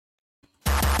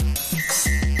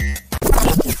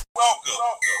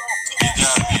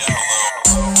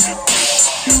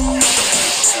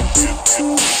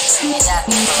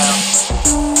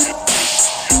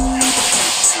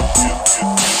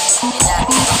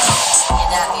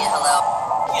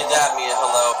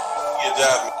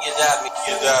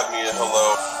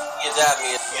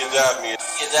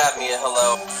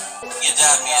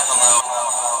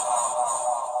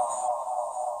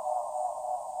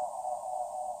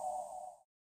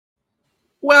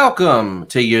Welcome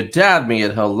to You Dad Me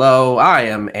at Hello. I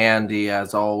am Andy,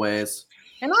 as always.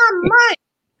 And I'm Mike.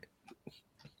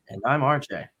 And I'm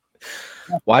RJ.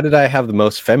 Why did I have the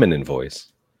most feminine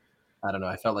voice? I don't know.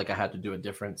 I felt like I had to do a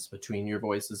difference between your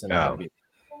voices and Oh.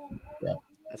 Yeah.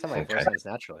 That's how my voice sounds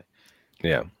naturally.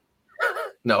 Yeah.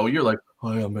 No, you're like,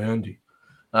 hi, I'm Andy.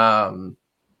 But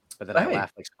then I Hey.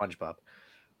 laugh like SpongeBob.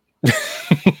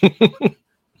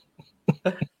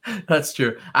 That's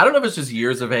true. I don't know if it's just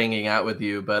years of hanging out with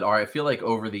you, but I feel like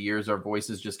over the years our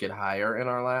voices just get higher in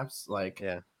our laughs. Like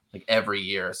every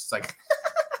year. It's like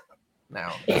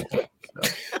now. So,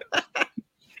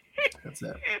 that's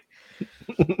it.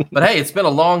 But hey, it's been a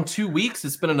long 2 weeks.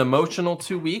 It's been an emotional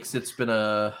 2 weeks. It's been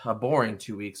a boring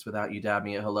 2 weeks without you dab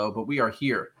me at hello, but we are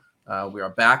here. We are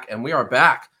back, and we are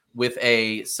back with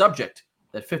a subject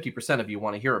that 50% of you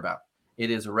want to hear about.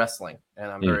 It is wrestling,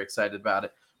 and I'm very excited about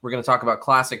it. We're going to talk about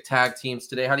classic tag teams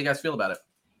today. How do you guys feel about it?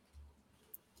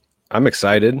 I'm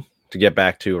excited to get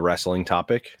back to a wrestling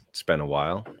topic. It's been a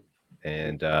while.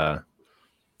 And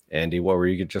Andy, what were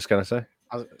you just going to say?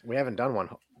 We haven't done one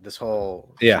this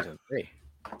whole season 3.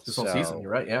 This whole season, you're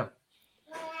right, yeah.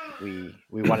 We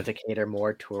wanted to cater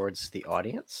more towards the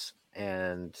audience,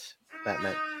 and that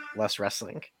meant less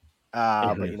wrestling.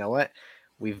 But you know what?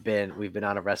 We've been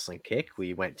on a wrestling kick.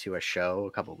 We went to a show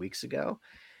a couple of weeks ago.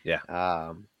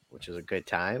 Yeah. Which was a good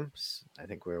time. I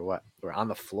think we're on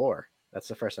the floor. That's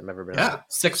the first time I've ever been. Yeah,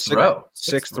 sixth row.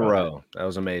 That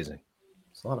was amazing.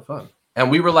 It's a lot of fun. And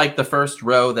we were like the first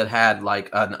row that had like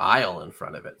an aisle in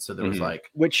front of it. So there was like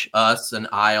us, an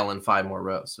aisle, and 5 more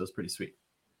rows. So it was pretty sweet.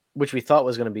 Which we thought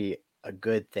was going to be a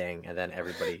good thing, and then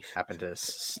everybody happened to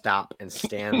stop and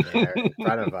stand there in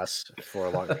front of us for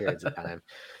long periods of time.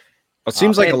 It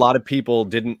seems like a lot of people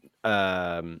didn't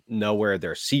know where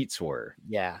their seats were.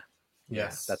 Yeah.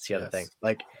 Yes, that's the other thing.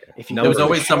 Like, if you there was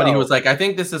always somebody who was like, "I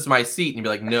think this is my seat," and you'd be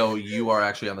like, "No, you are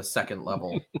actually on the second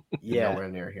level. Nowhere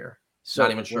near here." So not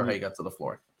even sure how you got to the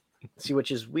floor. See,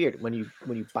 which is weird when you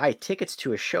buy tickets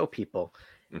to a show, people,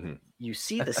 you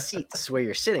see the seats where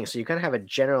you're sitting, so you kind of have a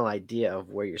general idea of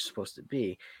where you're supposed to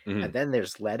be, and then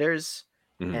there's letters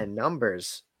and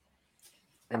numbers.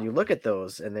 And you look at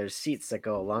those, and there's seats that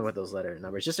go along with those letter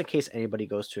numbers, just in case anybody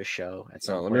goes to a show at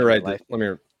some point. Let me write this.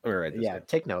 Yeah,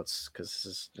 take notes because this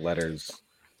is letters.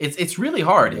 It's really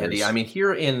hard, Andy. I mean,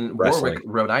 here in Warwick,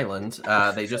 Rhode Island,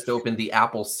 they just opened the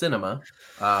Apple Cinema,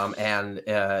 and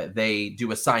they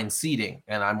do assigned seating.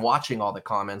 And I'm watching all the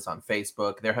comments on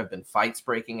Facebook. There have been fights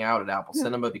breaking out at Apple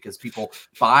Cinema because people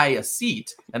buy a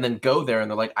seat and then go there and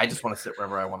they're like, I just want to sit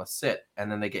wherever I want to sit.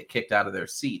 And then they get kicked out of their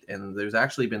seat. And there's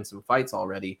actually been some fights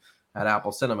already at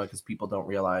Apple Cinema because people don't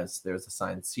realize there's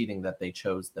assigned seating that they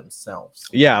chose themselves.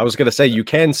 Yeah, I was going to say you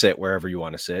can sit wherever you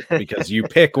want to sit because you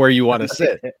pick where you want to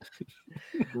sit.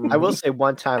 I will say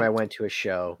one time I went to a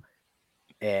show,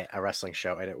 a wrestling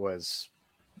show, and it was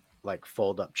like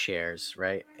fold up chairs,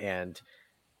 right? And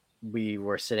we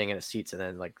were sitting in the seats, and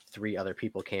then like 3 other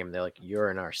people came. They're like,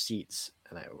 "You're in our seats,"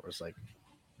 and I was like,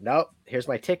 "Nope, here's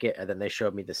my ticket." And then they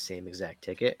showed me the same exact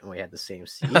ticket, and we had the same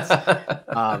seats.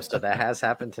 So that has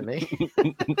happened to me.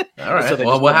 All right. So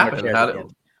well, what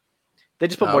happened? They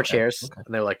just put more chairs,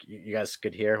 and they're like, "You guys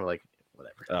good here?" And we're like,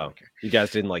 "Whatever." Oh, you guys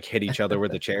didn't like hit each other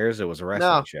with the chairs? It was a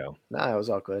wrestling show. No, it was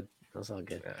all good. It was all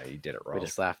good. You did it wrong. We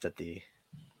just laughed at the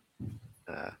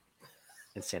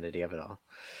insanity of it all.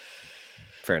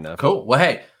 Fair enough. Cool. Well,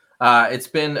 hey. It's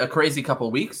been a crazy couple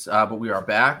of weeks, but we are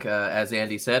back. As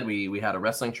Andy said, we had a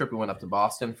wrestling trip. We went up to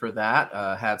Boston for that.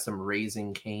 Had some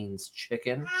Raising Cane's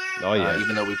chicken. Oh yeah,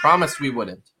 even though we promised we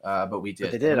wouldn't, but we did.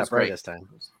 But they did it up right this time.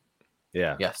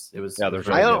 Yeah. Yes, it was. Yeah,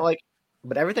 really I don't like,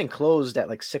 but everything closed at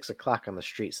like 6 o'clock on the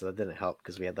street, so that didn't help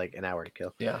because we had like an hour to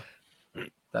kill. Yeah,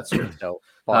 that's true. So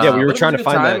yeah, we were trying to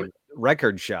find that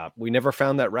record shop. We never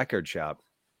found that record shop.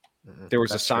 There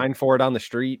was a sign for it on the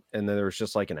street, and then there was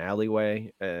just like an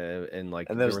alleyway, and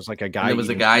there was like a guy. There was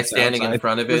a guy standing in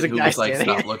front of it who was like,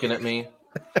 "Stop looking at me."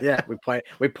 Yeah,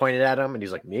 we pointed at him, and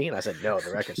he's like, "Me?" And I said, "No,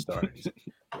 the record store."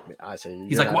 I said,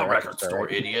 "He's like, what record store,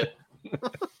 idiot?"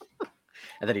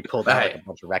 And then he pulled out like a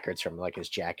bunch of records from like his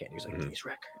jacket, and he was like, "These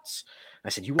records." I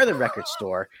said, "You were the record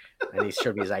store," and he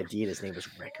showed me his ID. And his name was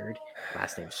Record,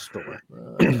 last name Store.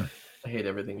 I hate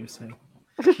everything you're saying.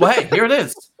 Well, hey, here it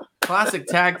is. Classic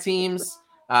tag teams.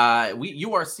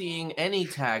 You are seeing any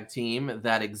tag team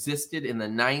that existed in the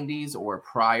 90s or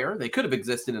prior. They could have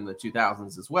existed in the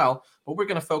 2000s as well, but we're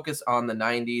going to focus on the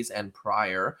 90s and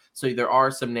prior. So there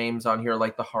are some names on here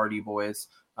like the Hardy Boys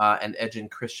and Edge and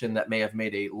Christian that may have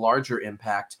made a larger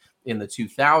impact in the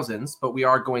 2000s, but we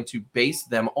are going to base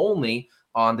them only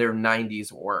on their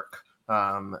 90s work.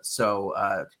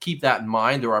 So keep that in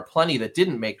mind. There are plenty that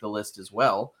didn't make the list as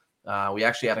well. We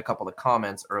actually had a couple of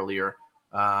comments earlier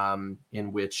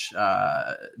in which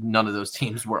none of those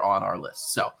teams were on our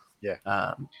list. So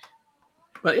yeah,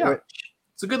 but yeah,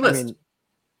 it's a good list. I mean,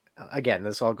 again,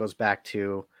 this all goes back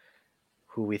to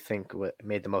who we think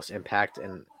made the most impact,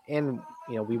 and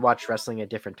we watch wrestling at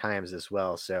different times as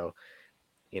well. So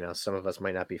some of us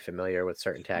might not be familiar with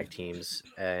certain tag teams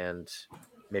and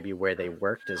maybe where they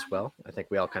worked as well. I think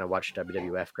we all kind of watched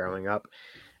WWF growing up,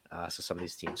 so some of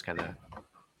these teams kind of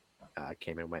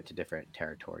came and went to different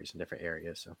territories and different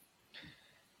areas.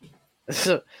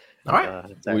 So all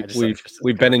right,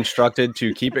 we've been instructed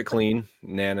to keep it clean.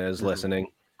 Nana is listening.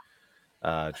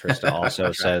 Trista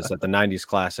also says that the 90s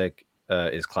classic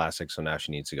is classic, so now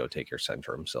she needs to go take her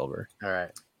Centrum Silver. All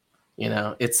right.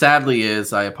 It sadly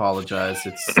is. I apologize.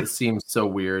 It seems so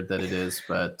weird that it is,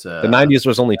 but the 90s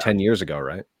was only 10 years ago,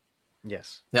 right?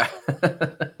 Yes. Yeah.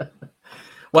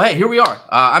 Well, hey, here we are.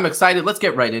 I'm excited. Let's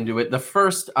get right into it. The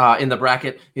first in the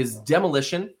bracket is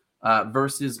Demolition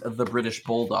versus the British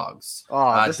Bulldogs.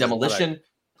 Demolition.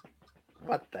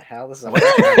 What the hell? This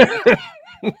is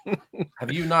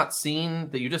Have you not seen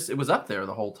that? It was up there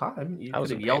the whole time. You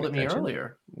could have yelled at me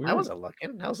earlier. I wasn't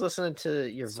looking. I was listening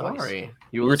to your voice. Sorry.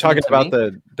 We were talking about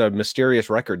the mysterious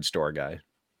record store guy.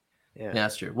 Yeah,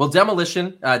 that's true. Well,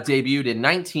 Demolition debuted in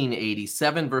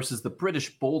 1987 versus the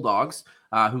British Bulldogs,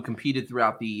 who competed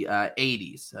throughout the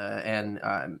 80s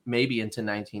and maybe into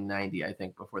 1990, I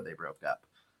think, before they broke up.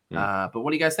 But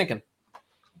what are you guys thinking?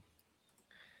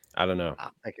 I don't know.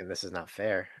 I'm thinking this is not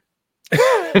fair.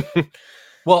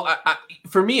 Well,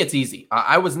 for me, it's easy.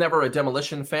 I was never a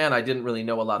Demolition fan. I didn't really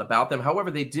know a lot about them. However,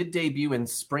 they did debut in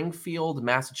Springfield,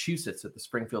 Massachusetts at the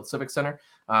Springfield Civic Center.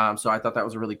 So I thought that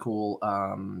was a really cool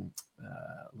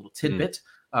little tidbit.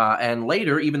 And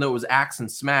later, even though it was Axe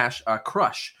and Smash,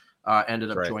 Crush ended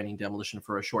up joining Demolition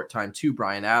for a short time too.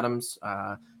 Brian Adams,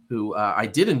 who I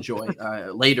did enjoy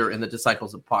later in the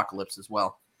Disciples of Apocalypse as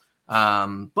well.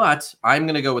 But I'm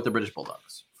going to go with the British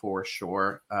Bulldogs for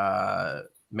sure.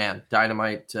 Man,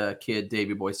 Dynamite Kid,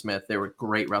 Davey Boy Smith, they were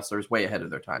great wrestlers, way ahead of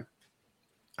their time.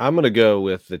 I'm going to go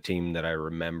with the team that I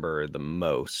remember the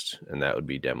most, and that would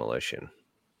be Demolition.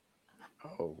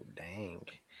 Oh, dang.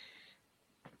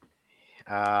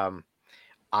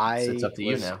 It's up to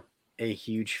you now. A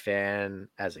huge fan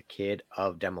as a kid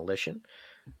of Demolition.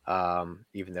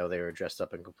 Even though they were dressed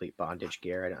up in complete bondage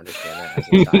gear. I didn't understand that as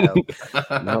a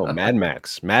child. No, Mad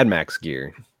Max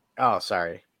gear. Oh,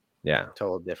 sorry. Yeah.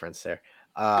 Total difference there.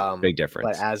 Big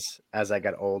difference. But as I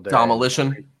got older,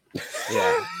 Demolition.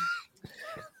 Yeah.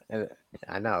 And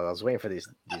I know I was waiting for these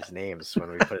names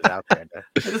when we put it out there.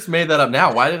 I just made that up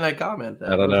now. Why didn't I comment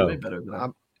that? I don't know. Way better than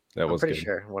I'm good. pretty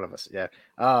sure one of us. Yeah.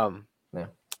 Yeah.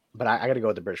 But I got to go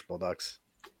with the British Bulldogs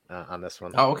on this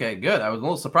one. Oh, okay, good. I was a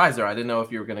little surprised there. I didn't know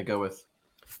if you were going to go with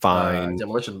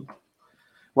Demolition.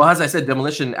 Well, as I said,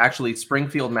 Demolition actually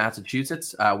Springfield,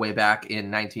 Massachusetts, way back in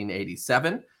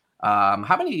 1987.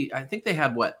 How many? I think they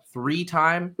had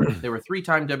three-time? They were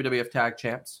three-time WWF Tag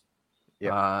Champs.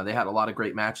 Yeah. They had a lot of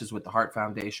great matches with the Hart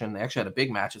Foundation. They actually had a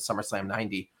big match at SummerSlam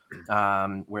 '90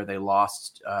 where they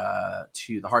lost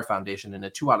to the Hart Foundation in a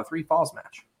 2 out of 3 falls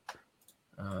match.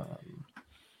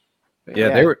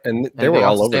 They were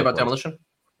all over. Say about Demolition?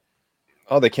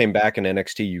 Oh, they came back in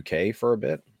NXT UK for a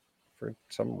bit for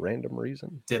some random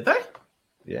reason. Did they?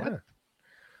 Yeah.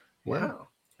 What? Wow.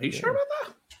 Are you sure about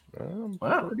that?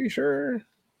 I'm pretty sure.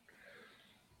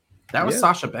 That was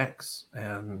Sasha Banks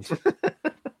and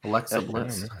Alexa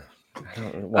Bliss.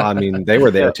 Well, I mean, they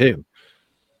were there too.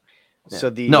 So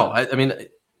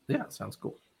it sounds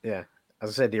cool. Yeah, as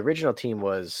I said, the original team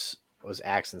was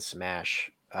Axe and Smash.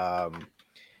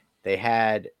 They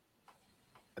had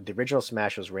the original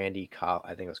Smash was Randy, I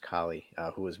think it was Collie,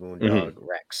 who was Moondog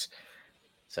Rex.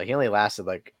 So he only lasted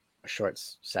like a short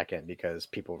second because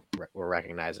people were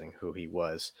recognizing who he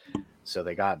was. So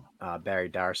they got Barry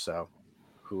Darsow,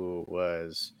 who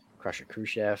was Crusher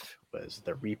Khrushchev, was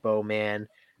the Repo Man,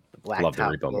 the Black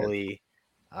Top Bully,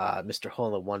 Mr.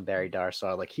 Hole in One Barry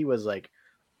Darsow. Like he was like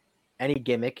any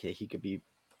gimmick he could be.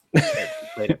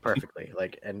 Played it perfectly.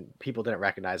 And people didn't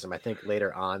recognize him. I think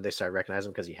later on they started recognizing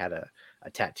him because he had a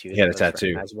tattoo. He had a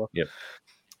tattoo. Yep.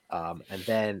 And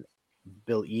then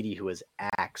Bill Eadie, who was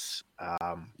Axe, Dax,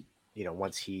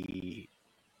 once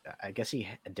I guess he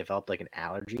developed like an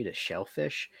allergy to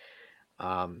shellfish.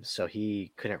 So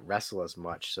he couldn't wrestle as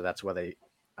much. So that's why they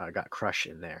got Crush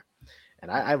in there.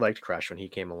 And I liked Crush when he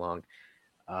came along.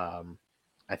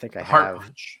 I think I Heart have,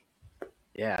 punch.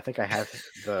 yeah, I think I have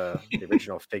the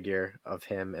original figure of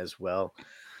him as well.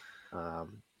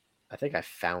 I think I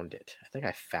found it. I think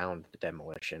I found the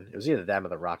Demolition. It was either them or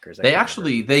the Rockers. They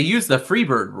used the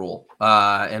Freebird rule,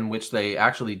 in which they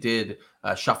actually did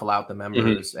shuffle out the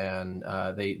members, and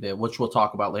they which we'll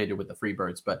talk about later with the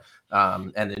Freebirds, but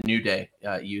and the New Day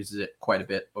uses it quite a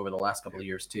bit over the last couple of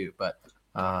years too. But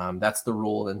that's the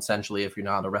rule, essentially, if you're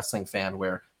not a wrestling fan,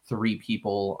 where 3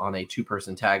 people on a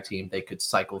 2-person tag team, they could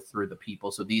cycle through the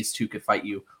people. So these 2 could fight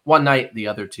you one night, the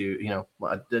other 2,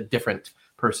 a different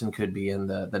person could be in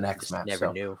the next match.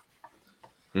 Never knew.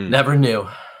 Never knew.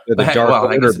 The Dark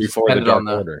Order before the Dark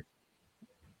Order.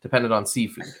 Depended on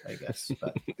seafood, I guess.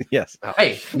 But. Yes.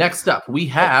 Hey, next up, we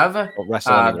have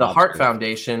the Hart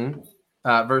Foundation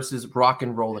versus Rock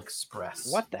and Roll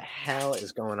Express. What the hell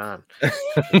is going on?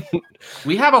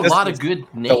 We have a lot of good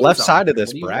names. The left side of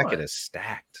this bracket is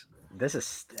stacked. This is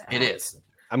stacked. It is.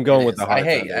 I'm going with the Hart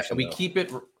Foundation. We keep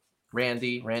it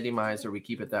Randy Miser. We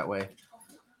keep it that way.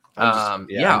 I'm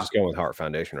just going with Hart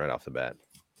Foundation right off the bat.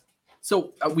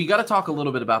 So we got to talk a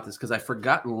little bit about this because I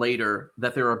forgot later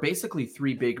that there are basically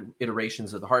 3 big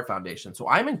iterations of the Hart Foundation. So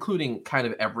I'm including kind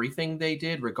of everything they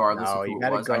did, regardless of who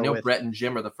it was. I know Brett and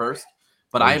Jim are the first,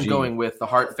 but I am going with the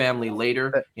Hart family later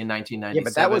in 1997. Yeah,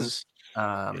 but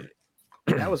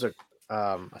that was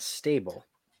a stable.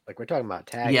 Like we're talking about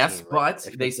tag. Yes, team, but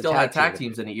they still had tag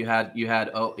teams in it. You had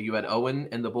Owen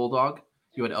and the Bulldog.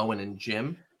 You had Owen and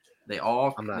Jim.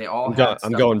 I'm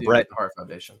going Brett. The Hart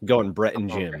Foundation. I'm going Brett and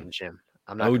Jim.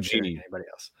 I'm not considering anybody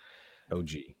else. OG.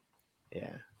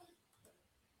 Yeah.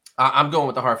 I'm going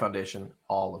with the Hart Foundation.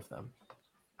 All of them.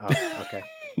 Oh, okay.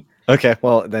 Okay.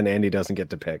 Well, then Andy doesn't get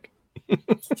to pick.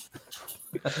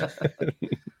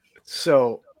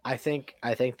 So I think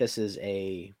this is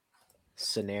a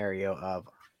scenario of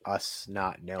us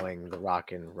not knowing the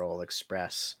Rock and Roll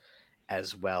Express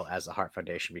as well as the Hart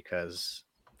Foundation because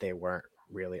they weren't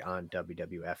really on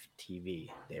WWF TV.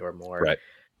 They were more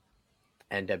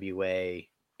NWA,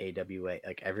 AWA,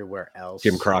 like everywhere else.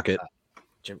 Jim Crockett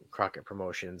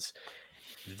Promotions.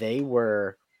 They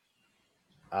were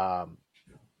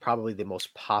probably the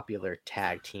most popular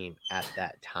tag team at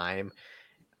that time,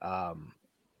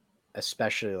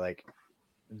 especially like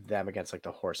them against like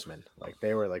the Horsemen. Like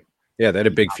they were like they had a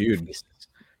big feud.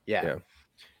 Yeah.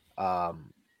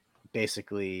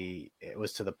 Basically, it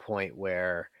was to the point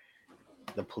where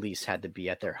the police had to be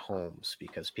at their homes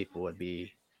because people would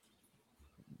be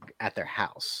at their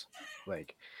house.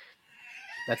 Like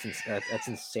that's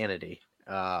insanity.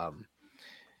 And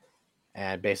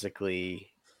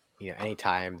basically,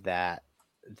 anytime that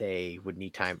they would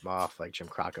need time off, like Jim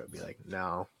Crockett would be like,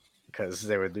 no, because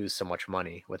they would lose so much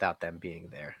money without them being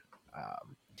there.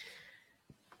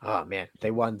 Oh man,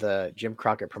 they won the Jim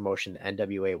Crockett promotion, the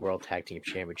NWA World Tag Team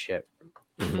Championship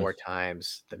 4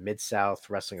 times, the Mid-South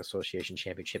Wrestling Association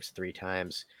Championships 3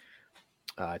 times,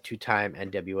 2-time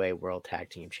NWA World Tag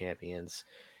Team Champions,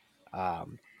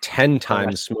 10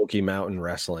 times Smoky Mountain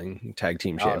Wrestling Tag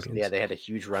Team Champions. Yeah, they had a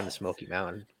huge run to Smoky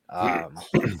Mountain.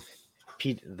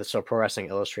 So Pro Wrestling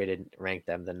Illustrated ranked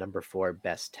them the number 4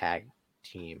 best tag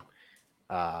team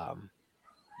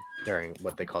during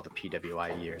what they call the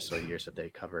PWI years, so years that they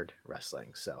covered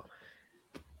wrestling. So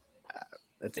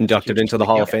inducted into the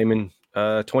Hall of Fame in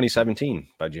 2017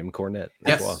 by Jim Cornette.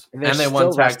 Yes, well. and they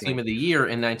won Tag Team of the Year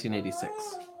in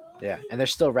 1986. Yeah, and they're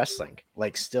still wrestling,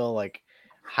 still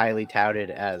highly touted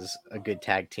as a good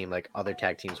tag team. Like other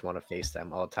tag teams want to face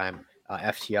them all the time.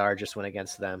 FTR just went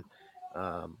against them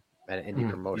at an indie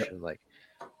promotion. Yep.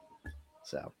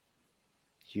 So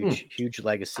huge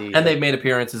legacy. And they've made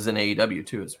appearances in AEW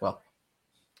too as well.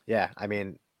 Yeah, I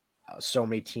mean, so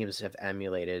many teams have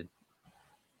emulated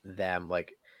them,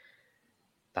 like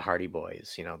the Hardy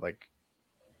Boys.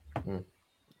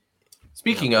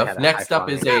 Speaking of, next up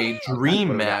is a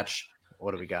dream match.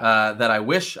 What do we got? That I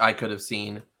wish I could have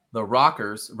seen: the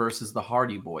Rockers versus the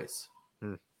Hardy Boys.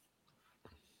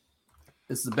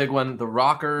 This is a big one. The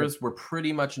Rockers were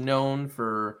pretty much known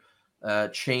for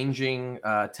changing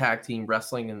tag team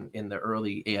wrestling in the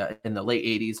late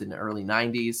 80s and the early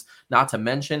 90s. Not to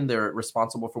mention, they're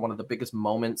responsible for one of the biggest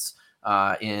moments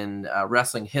in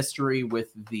wrestling history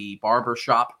with the Barber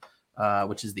Shop,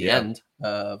 which is the end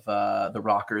of the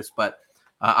Rockers. But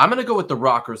I'm going to go with the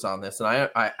Rockers on this, and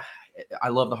I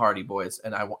love the Hardy Boys,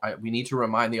 and we need to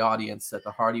remind the audience that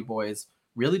the Hardy Boys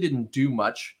really didn't do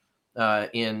much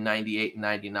in 98 and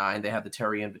 99. They had the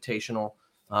Terry Invitational.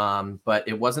 But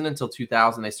it wasn't until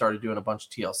 2000 they started doing a bunch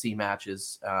of TLC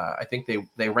matches. I think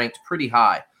they ranked pretty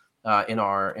high in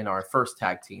our first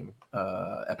tag team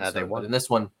episode. They won. But in this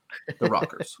one, the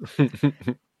Rockers.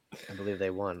 I believe they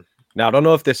won. Now, I don't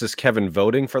know if this is Kevin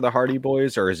voting for the Hardy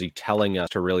Boys or is he telling us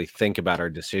to really think about our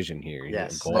decision here.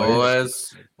 Yes.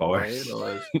 Boys. Boys.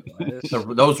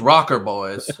 Those Rocker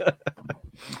boys.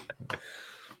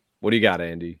 What do you got,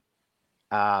 Andy?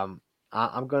 I'm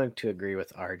going to agree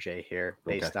with RJ here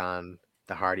based on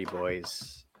the Hardy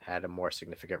Boys had a more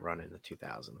significant run in the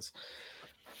 2000s.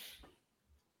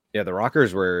 Yeah, the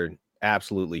Rockers were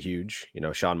absolutely huge. You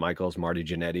know, Shawn Michaels, Marty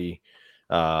Jannetty,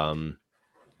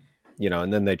 you know,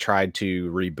 and then they tried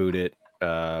to reboot it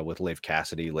with Liv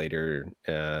Cassidy later.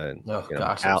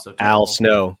 Al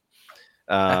Snow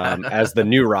as the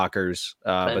new Rockers,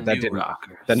 but that didn't.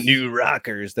 The new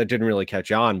Rockers that didn't really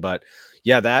catch on. But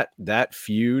yeah, that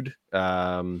feud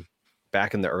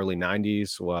back in the early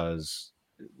 '90s was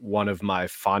one of my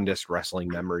fondest wrestling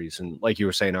memories. And like you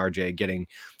were saying, RJ,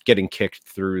 getting kicked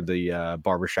through the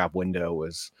barbershop window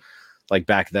was like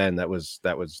back then. That was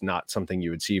not something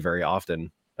you would see very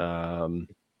often.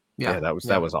 That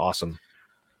was awesome.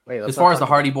 Wait, as far as the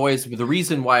Hardy Boys, the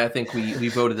reason why I think we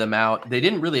voted them out, they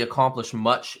didn't really accomplish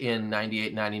much in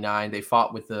 98, 99. They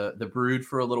fought with the Brood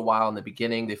for a little while in the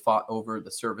beginning. They fought over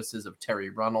the services of Terry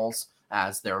Runnels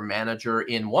as their manager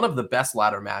in one of the best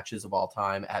ladder matches of all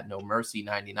time at No Mercy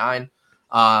 99.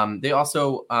 They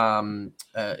also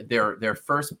their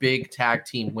first big tag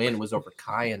team win was over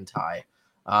Kai and Tai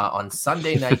on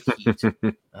Sunday Night Heat,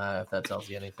 if that tells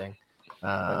you anything.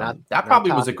 That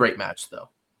probably was a great match, though.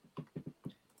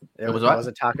 It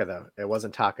wasn't Taka, though. It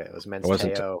wasn't Taka. It was Men's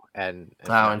Teo and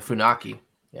Funaki.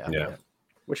 Yeah.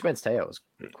 Which Men's Teo was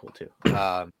cool, too.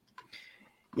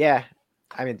 Yeah.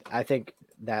 I mean, I think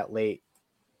that late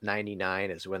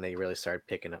 99 is when they really started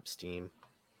picking up steam.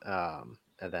 And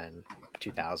then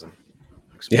 2000.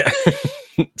 Yeah.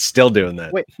 Still doing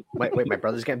that. Wait. My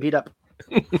brother's getting beat up.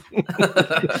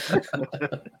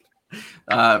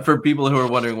 For people who are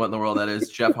wondering what in the world that is,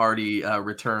 Jeff Hardy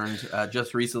returned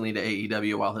just recently to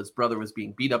AEW while his brother was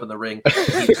being beat up in the ring.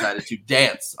 He decided to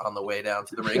dance on the way down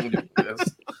to the ring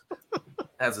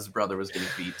as his brother was getting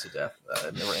beat to death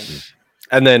in the ring.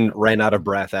 And then ran out of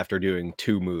breath after doing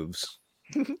 2 moves.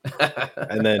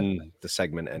 And then the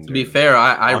segment ended. To be fair,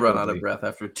 I run out of breath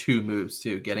after 2 moves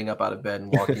too, getting up out of bed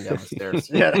and walking down the stairs.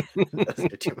 Yeah, that's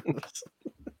the 2 moves.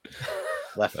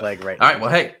 Left leg, right. All right. Well,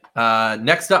 hey,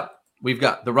 next up, we've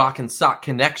got the Rock and Sock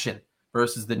Connection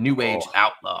versus the New Age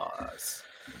Outlaws.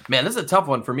 Man, this is a tough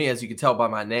one for me, as you can tell by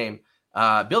my name.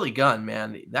 Billy Gunn,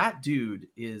 man, that dude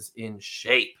is in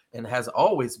shape and has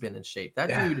always been in shape. That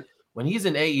dude, when he's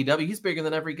in AEW, he's bigger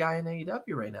than every guy in AEW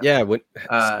right now.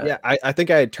 Yeah. I think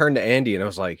I had turned to Andy and I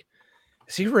was like,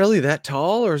 is he really that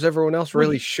tall or is everyone else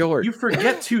really short? You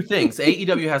forget 2 things.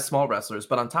 AEW has small wrestlers,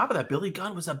 but on top of that, Billy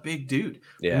Gunn was a big dude.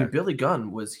 Yeah. I mean, Billy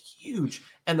Gunn was huge.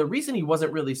 And the reason he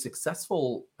wasn't really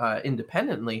successful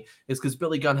independently is because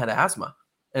Billy Gunn had asthma.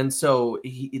 And so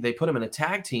they put him in a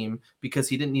tag team because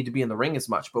he didn't need to be in the ring as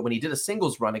much. But when he did a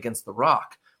singles run against The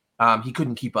Rock, he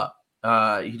couldn't keep up.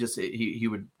 He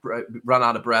would run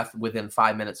out of breath within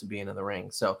 5 minutes of being in the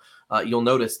ring. So you'll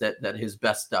notice that his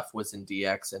best stuff was in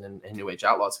DX and in New Age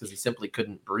Outlaws because he simply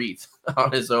couldn't breathe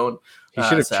on his own. He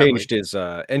should have changed his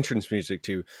entrance music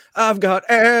to "I've got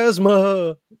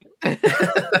asthma."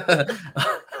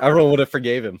 Everyone would have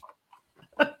forgave him.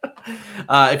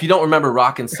 If you don't remember,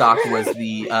 Rock and Sock was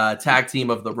the tag team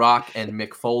of The Rock and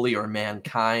Mick Foley, or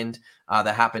Mankind,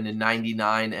 that happened in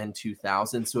 99 and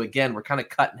 2000. So again, we're kind of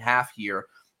cut in half here,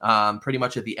 pretty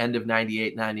much at the end of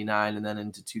 98, 99, and then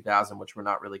into 2000, which we're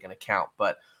not really going to count.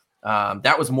 But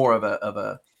that was more of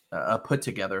a put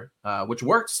together, which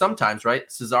worked sometimes, right?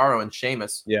 Cesaro and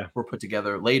Sheamus were put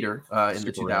together later in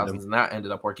the 2000s, and that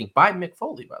ended up working by Mick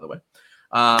Foley, by the way.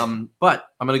 But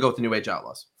I'm going to go with the New Age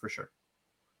Outlaws for sure.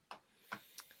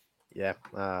 Yeah.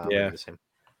 The same.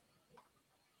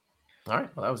 All right.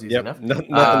 Well, that was easy enough.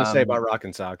 Nothing to say about Rock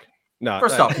and Sock. No.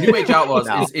 First off, New Age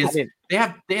Outlaws they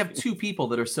have 2 people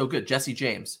that are so good. Jesse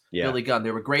James, Billy Gunn.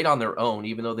 They were great on their own,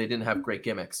 even though they didn't have great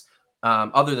gimmicks,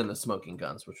 other than the smoking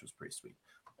guns, which was pretty sweet.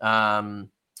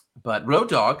 But Road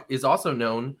Dogg is also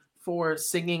known for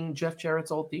singing Jeff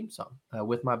Jarrett's old theme song,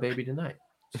 "With My Baby Tonight."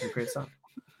 It's a great song.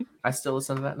 I still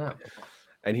listen to that now.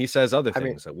 And he says other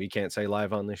things that we can't say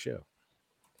live on this show.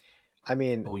 I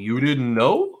mean, oh, you didn't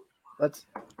know?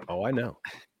 I know.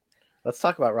 Let's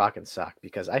talk about Rock and Sock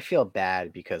because I feel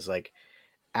bad because like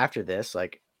after this,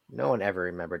 like no one ever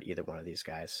remembered either one of these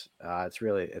guys. It's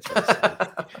really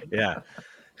sad. Yeah.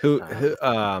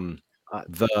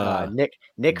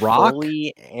 Nick Rock?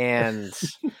 Foley and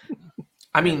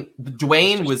I mean,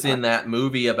 Dwayne was in that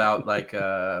movie about like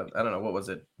I don't know, what was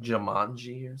it,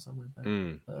 Jumanji or something like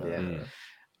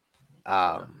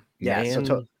that.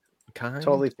 So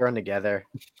totally thrown together.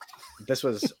 This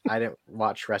was, I didn't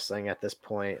watch wrestling at this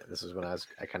point. This is when I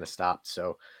kind of stopped.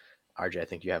 So RJ, I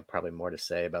think you have probably more to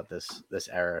say about this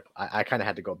era. I kind of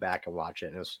had to go back and watch it,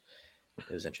 and it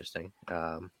was interesting.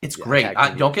 It's great.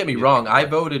 Don't get me wrong. I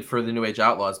voted for the New Age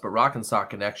Outlaws, but Rock and Sock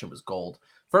Connection was gold.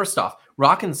 First off,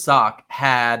 Rock and Sock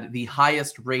had the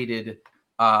highest rated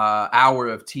hour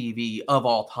of TV of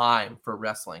all time for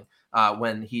wrestling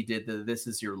when he did the This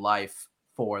Is Your Life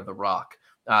for The Rock.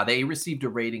 They received a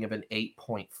rating of an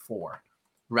 8.4.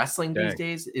 Wrestling these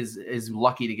days is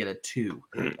lucky to get a 2,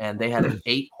 and they had an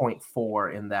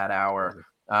 8.4 in that hour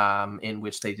in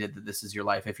which they did the This Is Your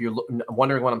Life. If you're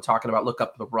wondering what I'm talking about, look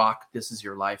up The Rock, This Is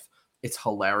Your Life. It's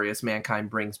hilarious. Mankind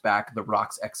brings back The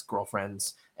Rock's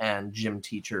ex-girlfriends and gym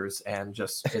teachers, and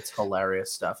just it's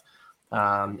hilarious stuff.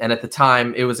 And at the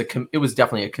time, it was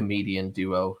definitely a comedian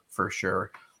duo for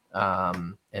sure,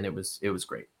 and it was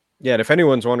great. Yeah, and if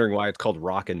anyone's wondering why it's called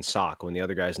Rock and Sock when the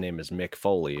other guy's name is Mick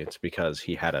Foley, it's because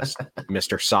he had a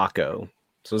Mr. Socko.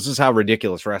 So this is how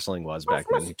ridiculous wrestling was back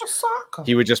then.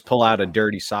 He would just pull out a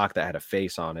dirty sock that had a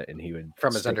face on it, and he would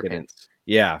from his underpants.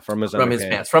 Yeah, from his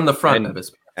pants, from the front of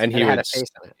his pants. And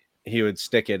he would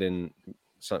stick it in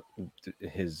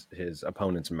his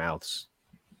opponent's mouths.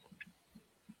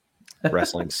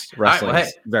 Wrestling's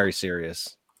very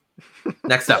serious.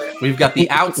 Next up, we've got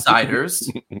the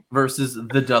Outsiders versus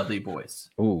the Dudley Boys.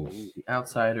 Ooh. The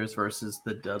Outsiders versus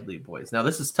the Dudley Boys. Now,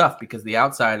 this is tough because the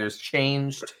Outsiders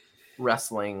changed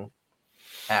wrestling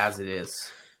as it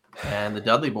is. And the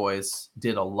Dudley Boys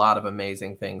did a lot of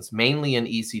amazing things, mainly in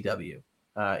ECW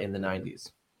in the 90s.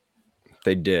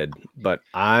 They did, but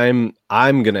I'm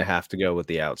going to have to go with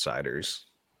the Outsiders.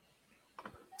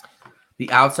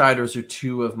 The Outsiders are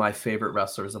two of my favorite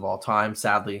wrestlers of all time.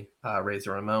 Sadly,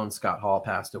 Razor Ramon, Scott Hall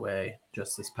passed away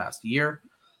just this past year.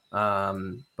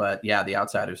 But yeah, the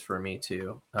Outsiders for me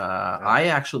too. I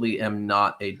actually am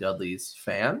not a Dudley's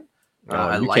fan.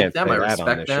 I like them. I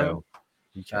respect them.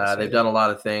 They've done a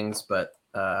lot of things, but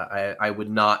I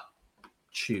would not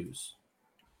choose.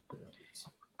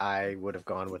 I would have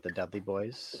gone with the Dudley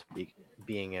Boys,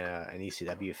 being an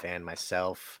ECW fan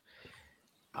myself.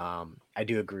 I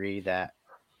do agree that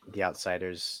the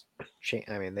Outsiders,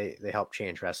 they helped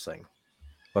change wrestling.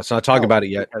 Let's not talk about it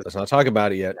yet.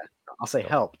 I'll say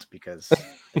helped because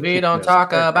we don't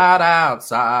talk about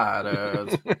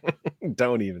outsiders.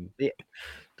 Don't even. Yeah,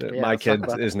 my kid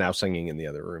is now singing in the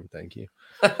other room. Thank you.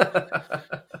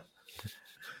 The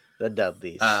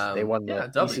Dudleys. They won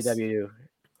the ECW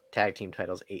tag team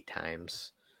titles 8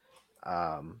 times.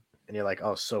 And you're like,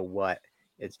 oh, so what?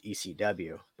 It's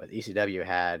ECW, but ECW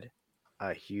had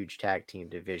a huge tag team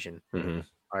division. Mm-hmm.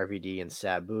 RVD and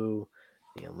Sabu,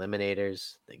 the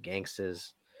Eliminators, the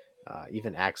Gangstas,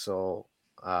 even Axel,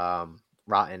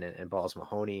 Rotten, and Balls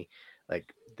Mahoney.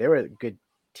 Like, there were good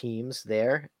teams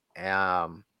there,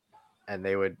 and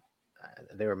they were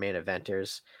main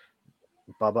eventers.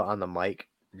 Bubba on the mic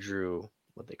drew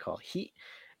what they call heat,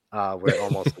 where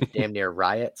almost damn near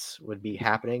riots would be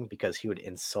happening because he would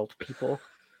insult people.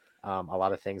 A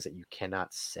lot of things that you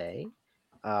cannot say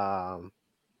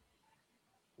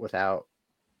without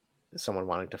someone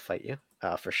wanting to fight you,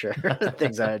 for sure.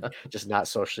 Things that are just not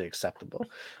socially acceptable.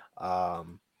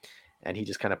 And he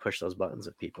just kind of pushed those buttons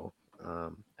of people.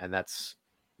 And that's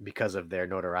because of their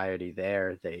notoriety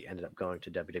there. They ended up going to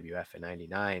WWF in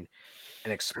 99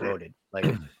 and exploded. Like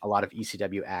a lot of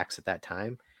ECW acts at that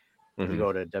time, you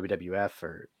go to WWF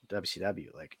or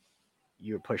WCW, like,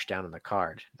 you were pushed down on the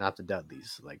card, not the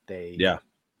Dudleys. Like, they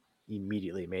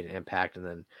immediately made an impact. And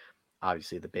then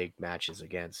obviously the big matches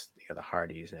against the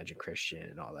Hardys and Edge and Christian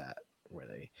and all that, where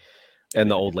they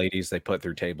and the old ladies they put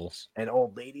through tables.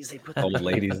 Old ladies they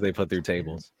put through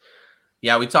tables.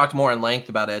 Yeah, we talked more in length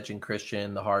about Edge and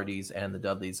Christian, the Hardys, and the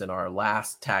Dudleys in our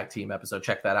last tag team episode.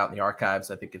 Check that out in the archives.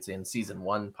 I think it's in season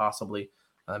 1, possibly,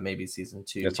 maybe season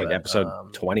 2. It's like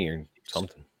episode 20 or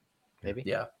something. Maybe.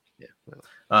 Yeah.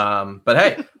 But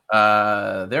hey,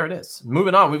 there it is.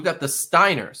 Moving on, we've got the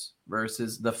Steiners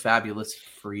versus the Fabulous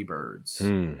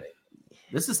Freebirds.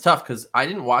 This is tough because I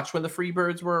didn't watch when the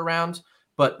Freebirds were around,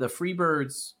 but the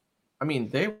Freebirds, I mean,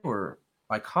 they were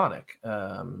iconic.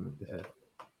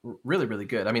 Really, really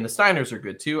good. I mean, the Steiners are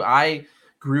good too. I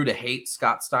grew to hate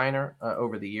Scott Steiner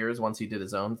over the years once he did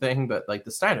his own thing, but like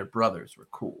the Steiner brothers were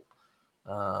cool.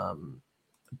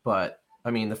 But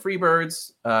I mean, the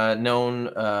Freebirds,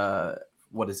 known,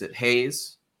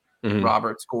 Hayes,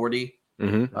 Roberts, Gordy,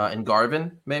 and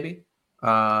Garvin maybe.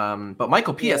 But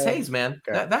Michael P.S. Hayes, man,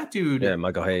 that dude. Yeah,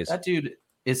 Michael Hayes. That dude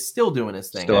is still doing his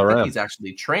thing. Still I around. think he's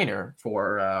actually trainer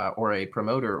for or a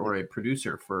promoter or a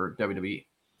producer for WWE.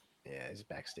 Yeah, he's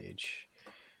backstage.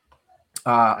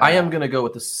 I am gonna go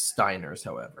with the Steiners,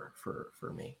 however,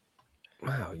 for me.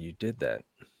 Wow, you did that.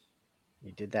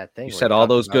 You did that thing. You said all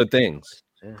those good things.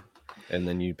 Yeah. And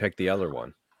then you picked the other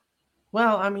one.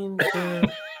 Well, I mean,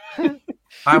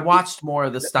 I watched more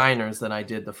of the Steiners than I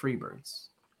did the Freebirds.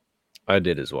 I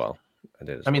did as well.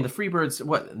 I mean, the Freebirds,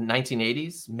 what,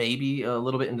 1980s? Maybe a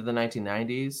little bit into the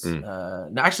 1990s.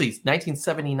 No, actually,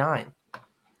 1979.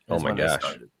 Oh my gosh.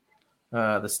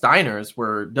 The Steiners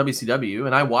were WCW,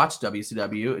 and I watched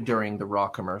WCW during the Raw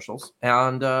commercials,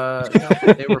 and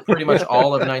they were pretty much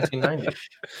all of 1990.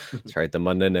 That's right, the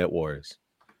Monday Night Wars.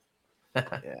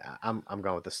 Yeah, I'm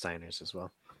going with the Steiners as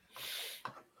well.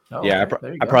 Oh, yeah,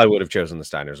 okay. I probably would have chosen the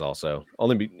Steiners also.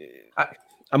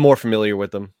 I'm more familiar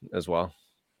with them as well.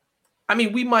 I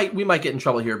mean, we might get in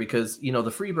trouble here because the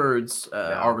Freebirds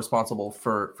are responsible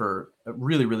for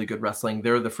really, really good wrestling.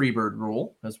 They're the Freebird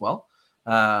rule as well.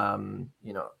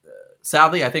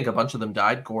 Sadly, I think a bunch of them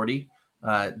died. Gordy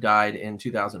died in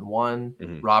 2001.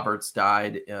 Mm-hmm. Roberts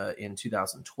died in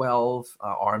 2012.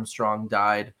 Armstrong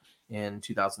died in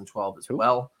 2012 as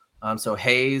well. So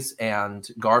Hayes and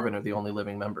Garvin are the only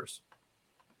living members.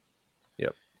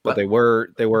 Yep. But they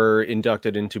were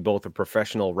inducted into both the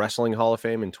Professional Wrestling Hall of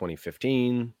Fame in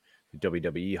 2015, the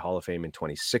WWE Hall of Fame in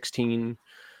 2016.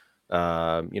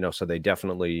 So they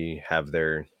definitely have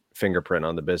their fingerprint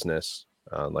on the business.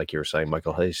 Like you were saying,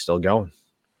 Michael Hayes still going.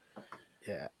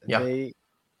 Yeah. They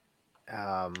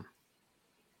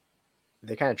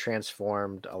kind of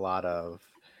transformed a lot of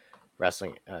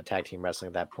wrestling, tag team wrestling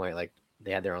at that point. Like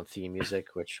they had their own theme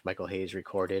music, which Michael Hayes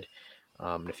recorded.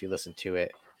 If you listen to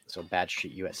it, so Bad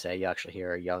Street USA, you actually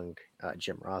hear a young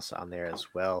Jim Ross on there as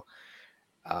well.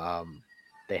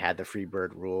 They had the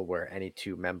Freebird rule where any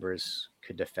two members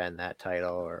could defend that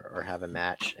title or have a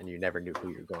match, and you never knew who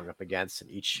you're going up against. And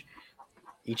each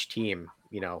team,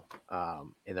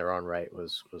 in their own right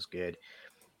was good.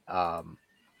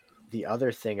 The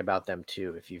other thing about them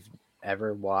too, if you've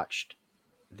ever watched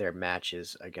their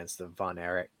matches against the Von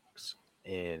Erichs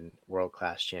in World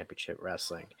Class Championship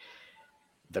Wrestling,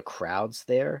 the crowds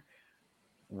there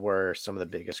were some of the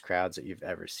biggest crowds that you've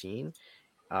ever seen.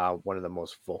 One of the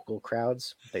most vocal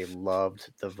crowds. They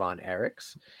loved the Von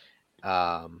Erichs,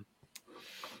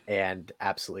 and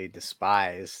absolutely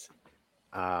despised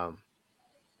the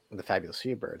Fabulous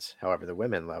Freebirds. However, the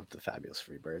women loved the Fabulous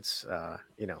Freebirds.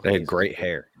 They had great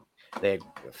hair. They had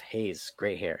Hayes,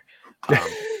 great hair.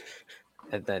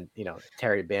 And then,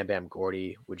 Terry Bam Bam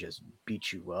Gordy would just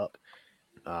beat you up.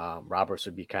 Roberts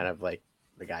would be kind of like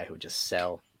the guy who would just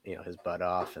sell, his butt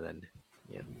off. And then,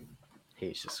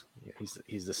 Hayes just,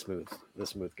 he's the smooth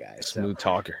guy. Smooth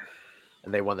talker.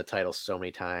 And they won the title so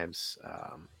many times.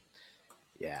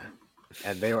 Yeah.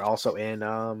 And they were also in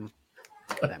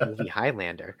that movie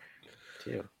Highlander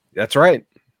too. That's right.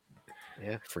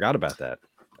 Yeah. Forgot about that.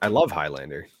 I love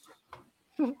Highlander.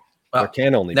 Well, there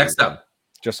can only next be up. one,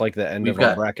 just like the end of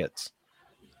our brackets.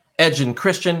 Edge and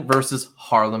Christian versus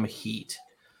Harlem Heat.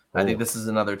 I think this is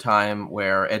another time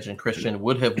where Edge and Christian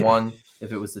would have won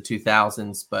if it was the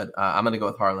 2000s, but I'm going to go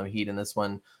with Harlem Heat in this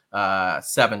one.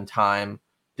 7-time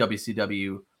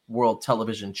WCW World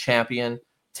Television Champion,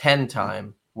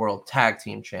 10-time World Tag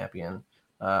Team Champion,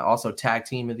 also Tag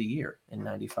Team of the Year in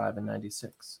 95 and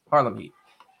 96. Harlem Heat.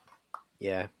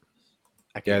 Yeah.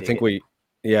 I think we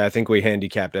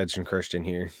handicapped Edge and Christian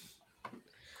here.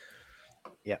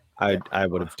 Yeah. I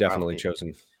would have definitely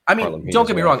chosen. I mean, don't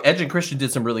get me wrong. Edge and Christian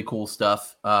did some really cool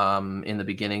stuff in the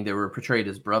beginning. They were portrayed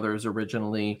as brothers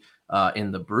originally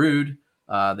in The Brood.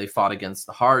 They fought against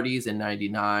the Hardys in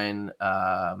 99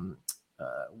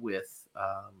 with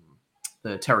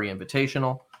the Terry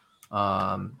Invitational.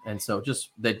 And so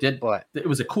they did, but it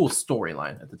was a cool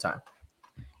storyline at the time.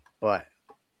 But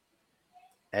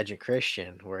Edge and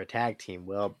Christian were a tag team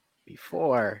well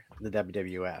before the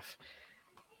WWF.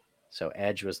 So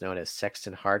Edge was known as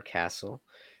Sexton Hardcastle,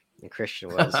 and Christian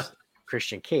was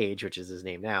Christian Cage, which is his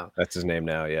name now. That's his name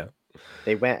now, yeah.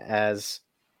 They went as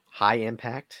High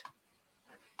Impact,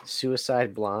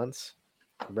 Suicide Blondes,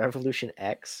 Revolution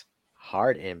X,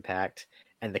 Hard Impact,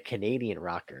 and the Canadian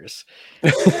Rockers.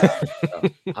 So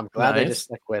I'm glad they just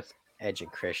stuck with Edge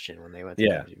and Christian when they went to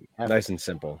WWF. Nice and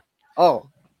simple. Oh,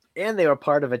 and they were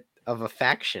part of a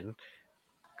faction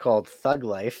called Thug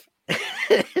Life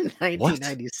in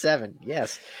 1997. What?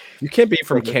 Yes. You can't be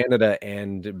from Canada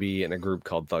and be in a group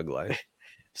called Thug Life.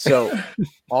 So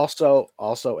also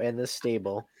in this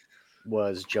stable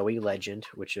was Joey Legend,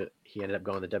 which he ended up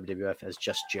going to WWF as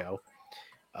just Joe.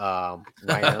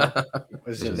 Rhino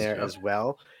was in there as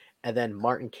well. And then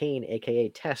Martin Kane, aka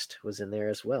Test, was in there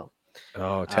as well.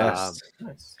 Oh, Test.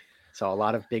 Nice. So a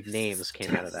lot of big names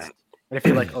came out of that. And if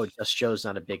you're like, oh, Just Joe's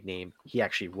not a big name, he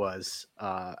actually was.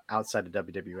 Outside of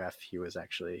WWF, he was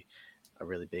actually a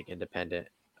really big independent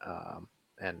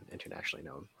and internationally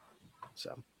known.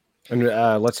 So, and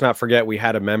let's not forget we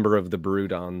had a member of the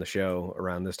Brood on the show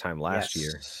around this time last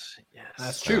year. Yes,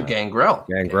 that's true. Gangrel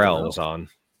was on.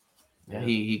 Yeah,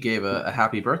 he gave a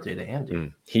happy birthday to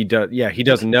Andy. He does. Yeah, he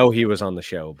doesn't know he was on the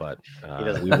show, but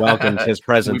we welcomed his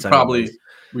presence.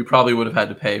 We probably would have had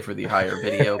to pay for the higher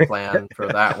video plan for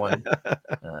that one.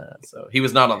 So he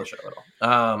was not on the show at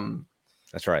all.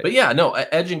 That's right. But yeah, no,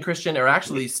 Edge and Christian are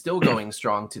actually still going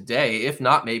strong today, if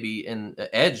not maybe in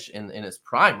Edge in his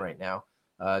prime right now,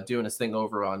 doing his thing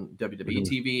over on WWE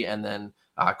TV, and then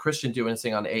Christian doing his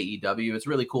thing on AEW. It's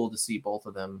really cool to see both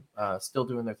of them still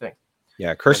doing their thing.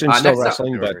 Yeah, Christian's still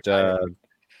wrestling,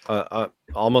 but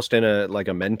almost in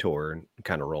a mentor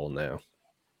kind of role now.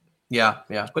 Yeah,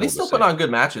 but he's still putting on good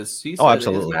matches.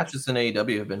 Absolutely. His matches in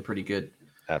AEW have been pretty good.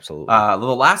 Absolutely.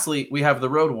 Lastly, we have the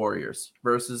Road Warriors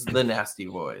versus the Nasty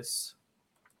Boys.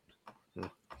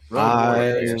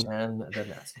 Warriors and the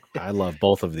Nasty. I love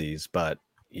both of these, but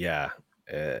yeah,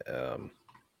 the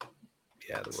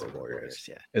Road Warriors.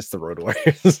 Yeah, it's the Road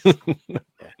Warriors.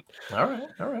 All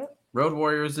right. Road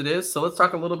Warriors it is. So let's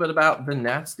talk a little bit about the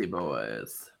Nasty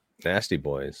Boys. Nasty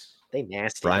Boys. They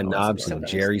nasty. Brian Knobbs and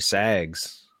Jerry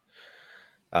Sags.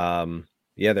 There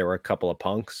were a couple of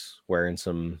punks wearing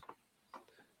some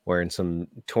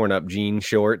torn up jean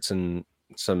shorts and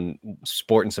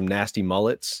sporting some nasty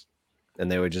mullets,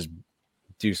 and they would just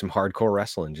do some hardcore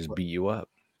wrestling, just beat you up.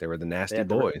 They were the Nasty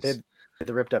Boys. They had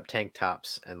the ripped up tank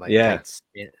tops and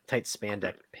tight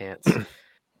spandex pants.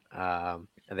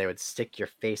 And they would stick your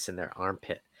face in their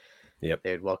armpit. Yep.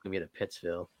 They would welcome you to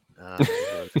Pittsville.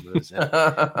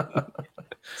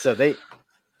 So they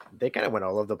kind of went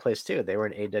all over the place too. They were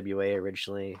in AWA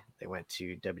originally. They went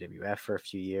to WWF for a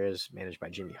few years, managed by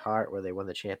Jimmy Hart, where they won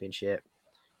the championship.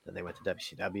 Then they went to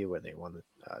WCW, where they won the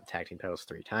tag team titles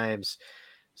 3 times.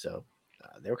 So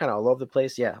they were kind of all over the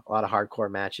place. Yeah, a lot of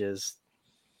hardcore matches.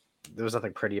 There was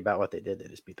nothing pretty about what they did. They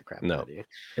just beat the crap out of you.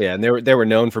 Yeah, and they were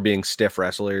known for being stiff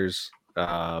wrestlers.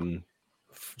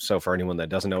 So for anyone that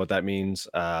doesn't know what that means,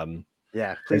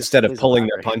 instead of pulling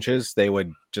their punches, they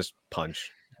would just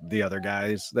punch the other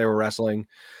guys they were wrestling.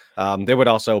 They would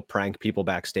also prank people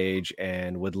backstage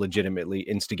and would legitimately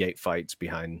instigate fights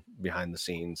behind the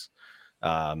scenes.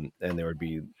 And there would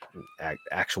be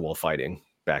actual fighting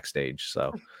backstage.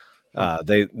 So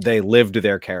they lived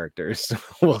their characters,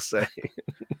 we'll say.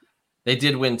 They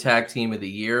did win Tag Team of the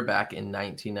Year back in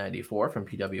 1994 from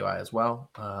PWI as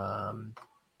well.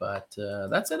 But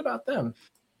that's it about them.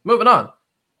 Moving on.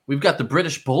 We've got the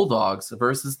British Bulldogs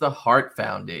versus the Hart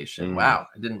Foundation. Wow,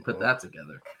 I didn't put that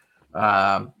together.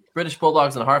 British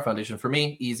Bulldogs and the Hart Foundation. For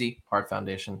me, easy. Hart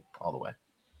Foundation all the way.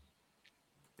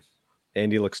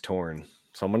 Andy looks torn.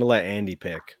 So I'm going to let Andy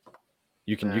pick.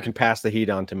 You can pass the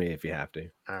heat on to me if you have to.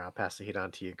 All right, I'll pass the heat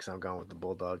on to you because I'm going with the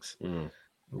Bulldogs.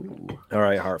 All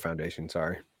right, Hart Foundation.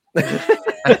 Sorry.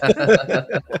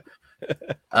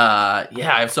 I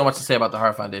have so much to say about the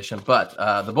Hart Foundation, but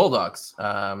the Bulldogs,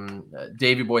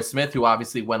 Davey Boy Smith, who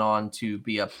obviously went on to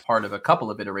be a part of a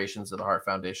couple of iterations of the Hart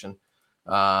Foundation.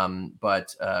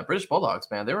 But British Bulldogs,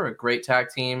 man, they were a great tag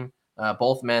team.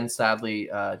 Both men sadly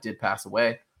did pass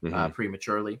away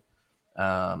prematurely.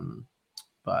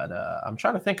 But I'm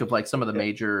trying to think of like some of the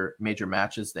major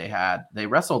matches they had. They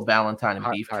wrestled Valentine and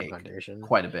Beefcake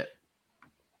quite a bit.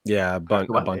 Yeah, a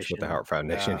bunch with the Hart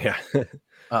Foundation. Yeah.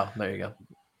 Oh, there you go.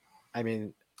 I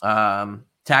mean,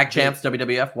 tag champs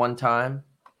WWF one time.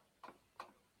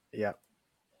 Yeah,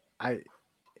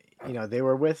 they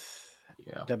were with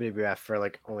WWF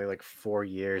for only 4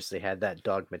 years. They had that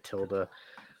dog Matilda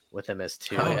with them as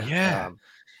two. Oh yeah,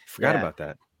 forgot about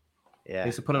that. Yeah, they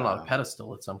used to put it on a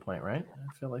pedestal at some point, right?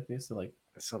 I feel like they used to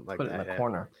something like put it in the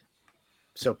corner.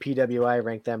 So PWI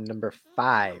ranked them number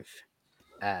 5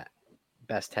 at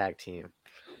best tag team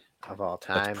of all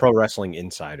time. That's Pro Wrestling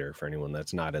Insider for anyone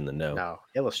that's not in the know. No,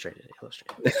 Illustrated.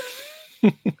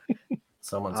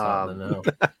 Someone's not in the know.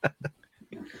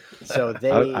 So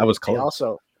I was close.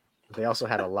 They also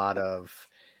had a lot of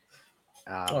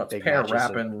big pair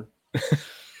rapping.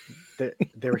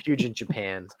 They were huge in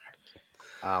Japan,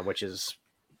 which is,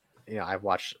 I've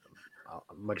watched a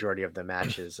majority of the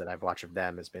matches that I've watched of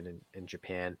them has been in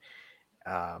Japan.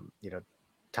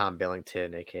 Tom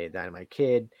Billington, aka Dynamite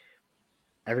Kid,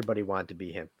 everybody wanted to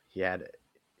be him. He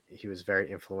he was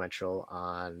very influential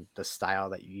on the style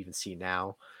that you even see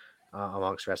now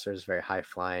amongst wrestlers. Very high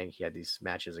flying. He had these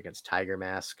matches against Tiger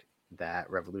Mask that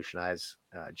revolutionized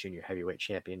junior heavyweight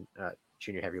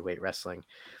wrestling.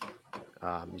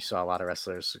 You saw a lot of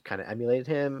wrestlers kind of emulated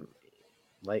him,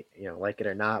 like it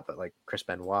or not, but like Chris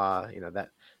Benoit, that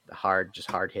the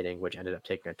hard hitting, which ended up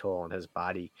taking a toll on his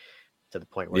body to the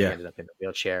point where he ended up in a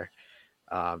wheelchair.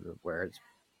 Where it's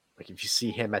like if you see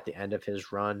him at the end of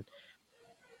his run,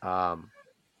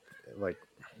 like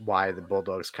why the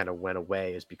Bulldogs kind of went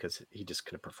away is because he just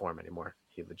couldn't perform anymore.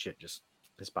 He legit just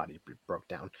his body broke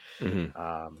down,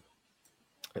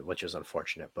 which is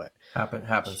unfortunate, but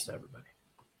happens to everybody.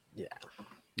 Yeah.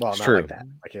 Well, it's not true. Like that.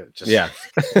 Like it just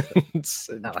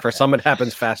for some, it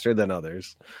happens faster than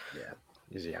others. Yeah,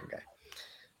 he's a young guy.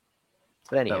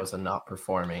 But anyway, that was a not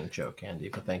performing joke, Andy.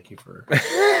 But thank you for.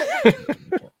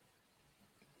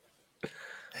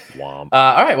 Womp.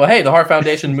 All right. Well, hey, the Hart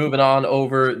Foundation moving on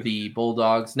over the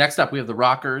Bulldogs. Next up, we have the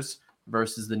Rockers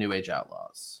versus the New Age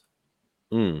Outlaws.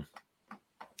 I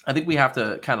think we have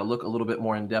to kind of look a little bit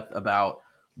more in depth about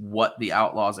what the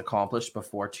Outlaws accomplished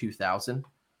before 2000.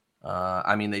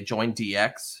 I mean, they joined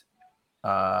DX.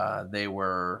 They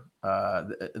were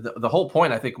the whole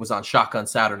point, I think, was on Shotgun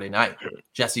Saturday Night.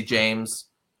 Jesse James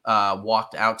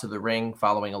walked out to the ring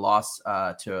following a loss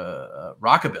to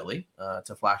Rockabilly,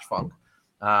 to Flash Funk.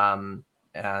 And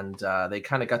they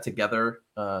kind of got together,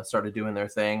 started doing their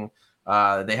thing.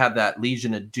 They had that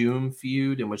Legion of Doom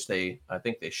feud in which I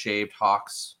think they shaved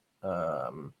Hawk's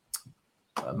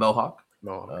mohawk.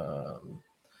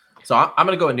 So I'm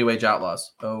going to go with New Age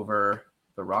Outlaws over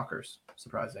the Rockers,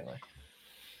 surprisingly.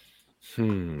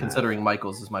 Considering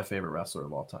Michaels is my favorite wrestler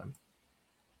of all time.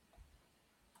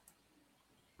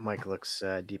 Mike looks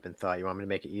deep in thought. You want me to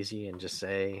make it easy and just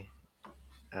say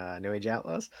New Age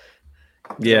Outlaws?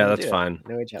 Yeah, that's fine.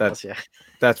 New Age Outlaws,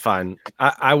 that's fine.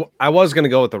 I was going to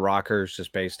go with the Rockers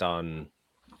just based on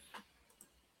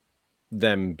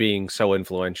them being so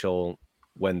influential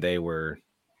when they were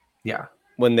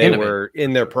were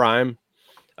in their prime.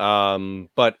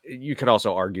 But you could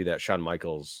also argue that Shawn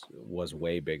Michaels was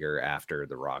way bigger after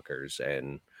the Rockers,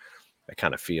 and I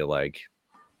kind of feel like,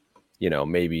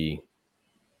 maybe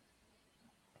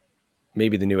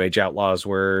the New Age Outlaws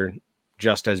were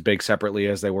just as big separately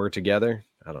as they were together.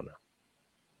 I don't know.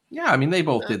 Yeah, I mean, they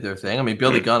both did their thing. I mean,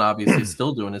 Billy Gunn obviously is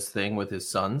still doing his thing with his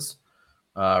sons.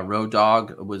 Road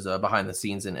Dogg was behind the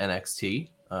scenes in NXT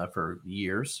for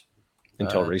years.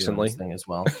 Until recently. Thing as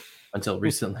well. Until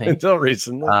recently. Until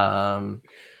recently.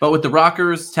 But with the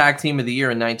Rockers Tag Team of the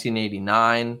Year in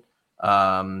 1989,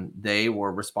 they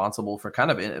were responsible for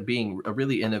kind of being a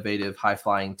really innovative,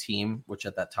 high-flying team, which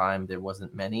at that time there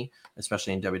wasn't many,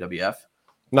 especially in WWF.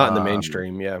 Not in the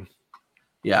mainstream,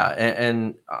 Yeah,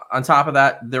 and on top of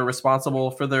that, they're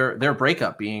responsible for their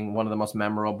breakup being one of the most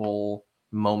memorable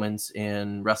moments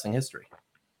in wrestling history.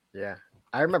 Yeah,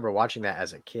 I remember watching that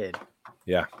as a kid.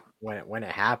 Yeah. When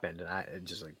it happened, and it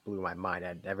just like blew my mind.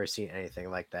 I'd never seen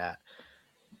anything like that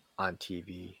on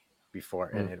TV before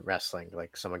in wrestling,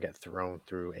 like someone get thrown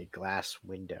through a glass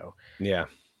window. Yeah.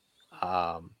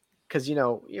 Because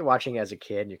you're watching as a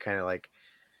kid and you're kind of like,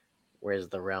 where's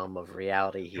the realm of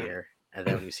reality here? And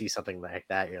then when you see something like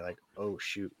that, you're like, oh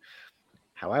shoot.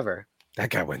 However,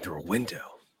 that guy went through a window.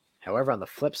 However, on the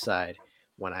flip side,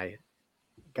 when I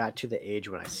got to the age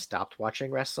when I stopped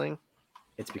watching wrestling,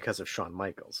 it's because of Shawn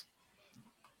Michaels.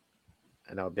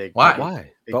 I know,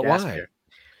 why?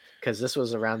 Because this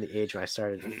was around the age when I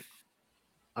started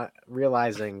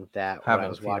realizing that what I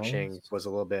was watching was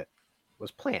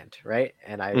was planned, right?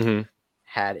 And I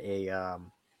had a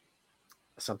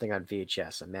something on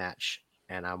VHS, a match,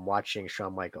 and I'm watching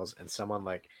Shawn Michaels, and someone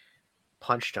like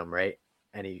punched him, right?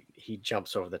 And he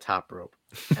jumps over the top rope,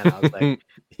 and I was like,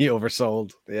 he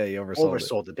oversold. Yeah, he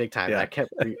oversold it big time. Yeah. And I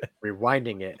kept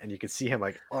rewinding it, and you could see him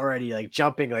like already like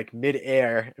jumping like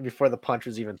midair before the punch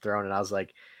was even thrown. And I was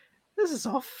like, this is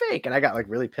all fake. And I got like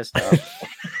really pissed off,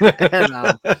 and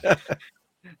I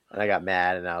got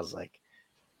mad, and I was like,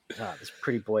 oh, this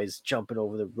pretty boy's jumping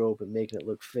over the rope and making it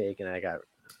look fake. And I got.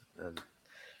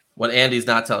 What Andy's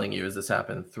not telling you is this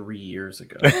happened 3 years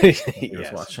ago. He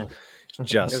was watching.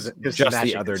 Just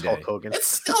the other day. It's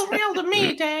still real to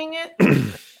me, dang it.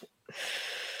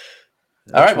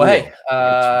 All right, well, hey,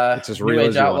 it's as real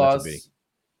as you want it to be.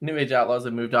 New Age Outlaws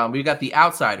have moved on. We got the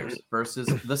Outsiders versus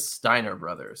the Steiner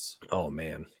brothers. Oh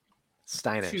man,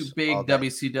 Steiners, two big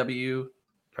WCW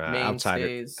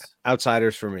mainstays.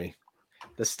 Outsiders for me.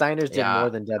 The Steiners did more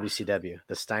than WCW.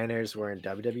 The Steiners were in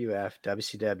WWF,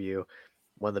 WCW.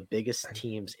 one of the biggest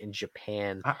teams in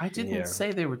Japan. I didn't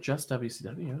say they were just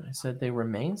WCW. I said they were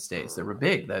mainstays. They were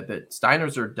big. The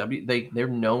Steiners are they're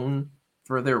known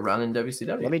for their run in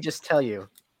WCW. Let me just tell you,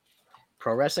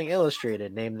 Pro Wrestling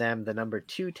Illustrated named them the number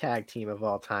 2 tag team of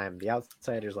all time. The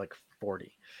Outsiders like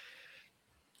 40.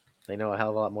 They know a hell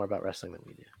of a lot more about wrestling than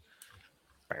we do.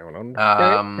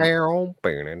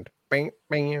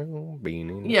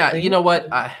 Yeah, you know what?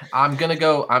 I'm gonna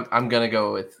go. I'm gonna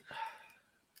go with.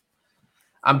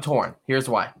 I'm torn. Here's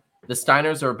why. The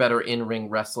Steiners are better in-ring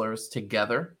wrestlers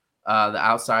together. The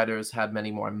Outsiders had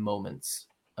many more moments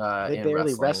in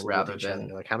wrestling rather than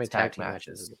like how many tag team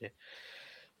matches?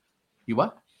 You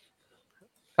what?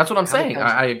 That's what I'm saying.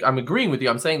 I'm agreeing with you.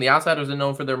 I'm saying the Outsiders are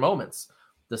known for their moments.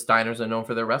 The Steiners are known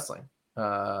for their wrestling.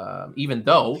 Even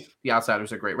though the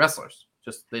Outsiders are great wrestlers,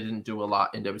 just they didn't do a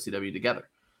lot in WCW together.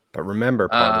 But remember,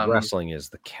 part of wrestling is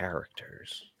the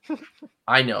characters.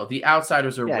 I know the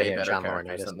Outsiders are way better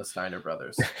characters than the Steiner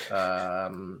brothers.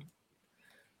 I'm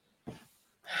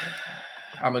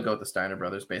gonna go with the Steiner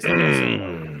brothers based on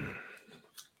this.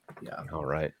 Yeah. All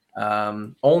right.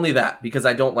 Only that because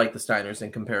I don't like the Steiners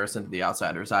in comparison to the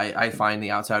Outsiders. I find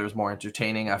the Outsiders more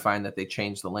entertaining. I find that they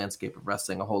changed the landscape of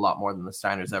wrestling a whole lot more than the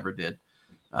Steiners ever did.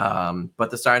 But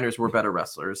the Steiners were better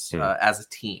wrestlers as a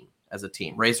team.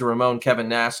 Razor Ramon, Kevin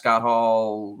Nash, Scott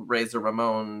Hall, Razor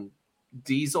Ramon,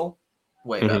 Diesel,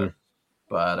 way better.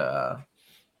 But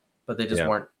they just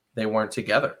weren't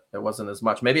together. There wasn't as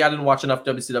much. Maybe I didn't watch enough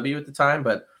WCW at the time,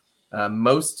 but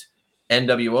most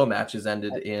NWO matches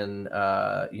ended in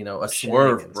a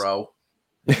swerve, bro.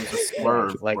 It was a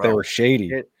swerve, like bro. They were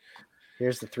shady.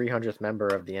 Here's the 300th member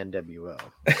of the NWO.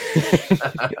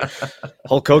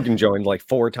 Hulk Hogan joined like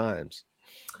 4 times.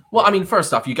 Well, I mean,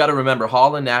 first off, you got to remember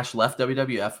Hall and Nash left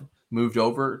WWF, moved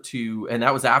over to, and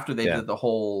that was after they did the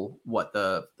whole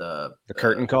the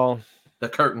curtain call. The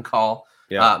curtain call.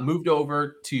 Yeah. Moved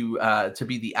over to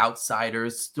be the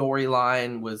Outsiders.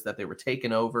 Storyline was that they were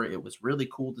taken over. It was really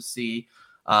cool to see.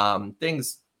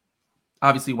 Things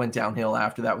obviously went downhill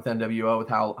after that with NWO, with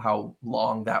how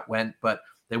long that went. But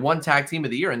they won Tag Team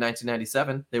of the Year in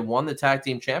 1997. They won the Tag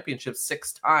Team Championship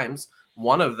 6 times.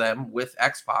 One of them with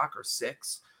X-Pac, or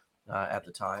 6 at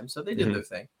the time. So they did their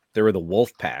thing. They were the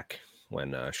Wolf Pack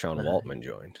when Sean Waltman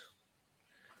joined.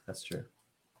 That's true.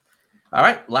 All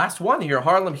right, last one here: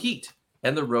 Harlem Heat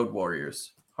and the Road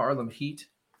Warriors. Harlem Heat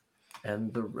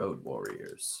and the Road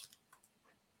Warriors.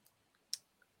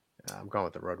 I'm going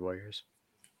with the Road Warriors.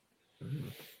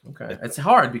 Okay. It's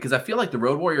hard because I feel like the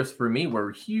Road Warriors for me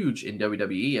were huge in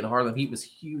WWE and Harlem Heat was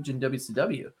huge in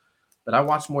WCW. But I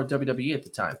watched more WWE at the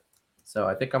time. So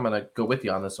I think I'm going to go with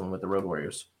you on this one with the Road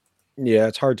Warriors. Yeah,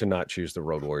 it's hard to not choose the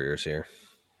Road Warriors here.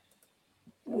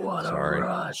 What a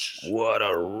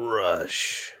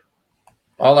rush.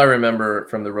 All I remember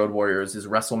from the Road Warriors is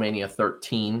WrestleMania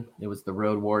 13. It was the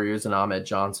Road Warriors and Ahmed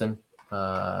Johnson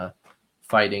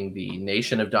fighting the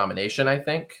Nation of Domination, I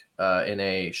think, in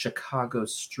a Chicago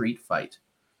street fight.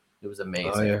 It was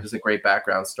amazing. Oh, yeah. There's a great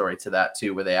background story to that,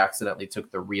 too, where they accidentally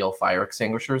took the real fire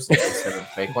extinguishers instead of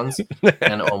fake ones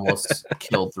and almost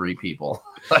killed 3 people.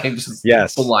 Like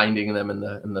just blinding them in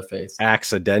the face.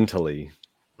 Accidentally.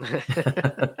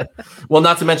 Well,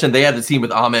 not to mention they had the team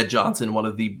with Ahmed Johnson, one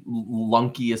of the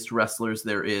lunkiest wrestlers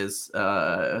there is,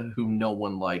 whom no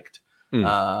one liked.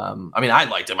 I mean, I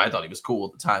liked him. I thought he was cool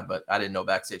at the time, but I didn't know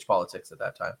backstage politics at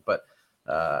that time. But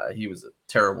he was a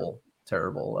terrible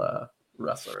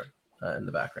wrestler in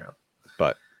the background.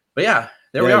 But yeah,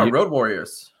 there we are. Road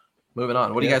Warriors. Moving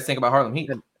on. What do you guys think about Harlem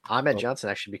Heat? Ahmed Johnson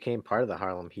actually became part of the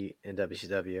Harlem Heat in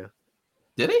WCW.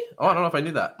 Did he? Oh, I don't know if I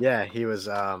knew that. Yeah, he was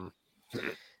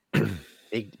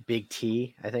Big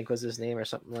T, I think was his name or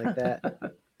something like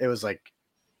that. It was like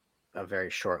a very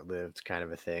short-lived kind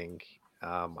of a thing.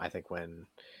 I think when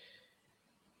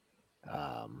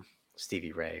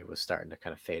Stevie Ray was starting to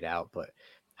kind of fade out, but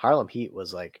Harlem Heat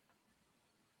was like,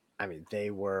 I mean, they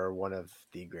were one of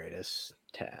the greatest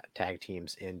tag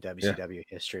teams in WCW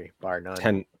history, bar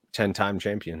none. 10-time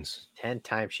champions.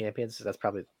 10-time champions. Is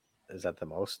that the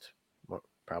most?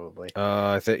 Probably.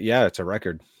 It's a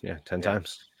record. Yeah, 10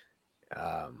 times.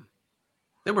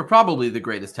 They were probably the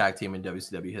greatest tag team in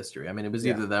WCW history. I mean, it was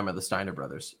either them or the Steiner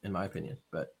brothers, in my opinion.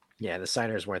 But yeah, the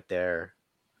Steiners weren't there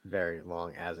very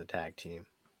long as a tag team.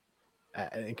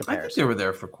 In comparison, I think they were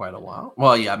there for quite a while.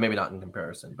 Well, yeah, maybe not in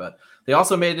comparison, but they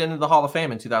also made it into the Hall of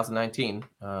Fame in 2019.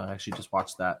 I actually just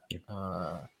watched that.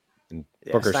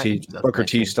 Booker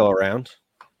T still around,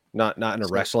 not in a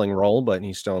wrestling role, but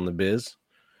he's still in the biz.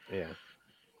 Yeah.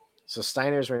 So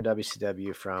Steiners were in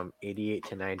WCW from 88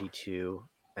 to 92,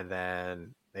 and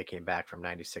then they came back from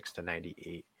 96 to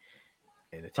 98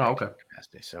 in a tag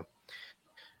capacity. So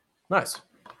Nice.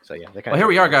 So yeah, well, here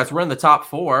we are, guys. We're in the top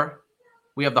 4.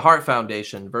 We have the Hart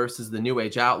Foundation versus the New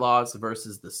Age Outlaws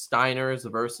versus the Steiners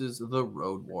versus the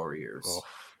Road Warriors. Oh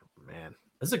man,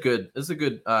 this is a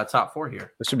good top 4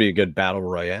 here. This would be a good battle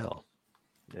royale.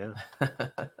 Yeah.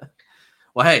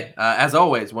 Well, hey, as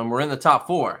always, when we're in the top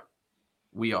 4,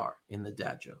 we are in the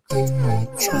dad jokes.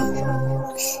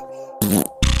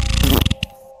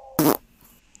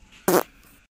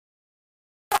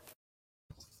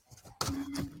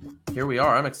 Here we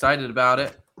are. I'm excited about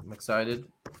it. I'm excited.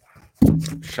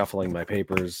 Shuffling my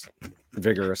papers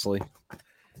vigorously.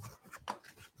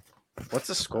 What's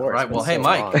the score? All right. Well, hey,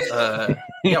 Mike.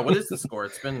 Yeah, what is the score?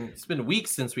 It's been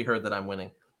weeks since we heard that I'm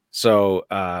winning. So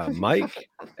Mike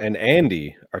and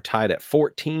Andy are tied at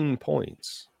 14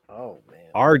 points. Oh man.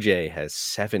 RJ has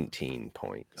 17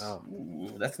 points. Oh,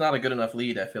 ooh, that's not a good enough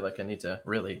lead. I feel like I need to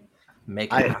really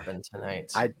make it happen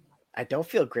tonight. I don't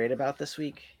feel great about this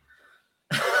week.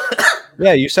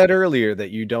 Yeah, you said earlier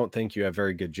that you don't think you have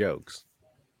very good jokes.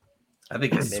 I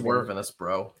think it's swerving us,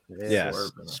 bro. Yeah,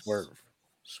 swerve.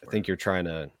 I think you're trying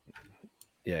to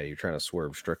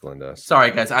swerve Strickland us.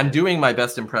 Sorry, guys. I'm doing my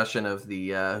best impression of the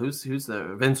who's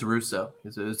the Vince Russo.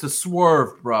 It's a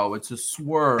swerve, bro. It's a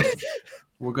swerve.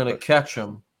 We're gonna catch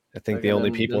him. I think the only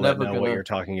people that know what you're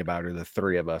talking about are the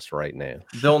 3 of us right now.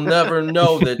 They'll never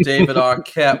know that David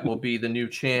Arquette will be the new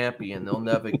champion. They'll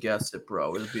never guess it,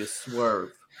 bro. It'll be a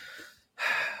swerve.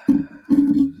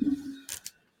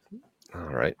 All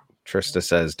right. Trista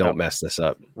says, "Don't mess this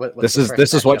up." This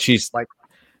is what she's like.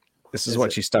 This is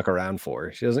what she stuck around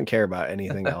for. She doesn't care about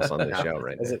anything else on the show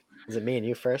right now. Is it me and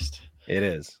you first? It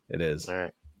is. It is. All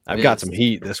right. I've got some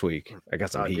heat this week. I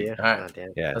got some heat. All right.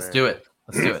 Yeah. Let's do it.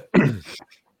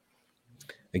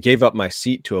 I gave up my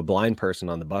seat to a blind person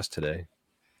on the bus today.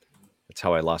 That's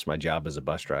how I lost my job as a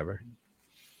bus driver.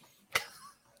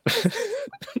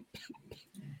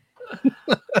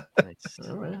 Nice.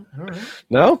 All right.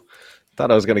 No?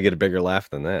 Thought I was going to get a bigger laugh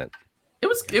than that. It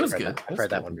was good. I've heard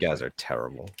that one. You guys are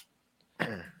terrible. All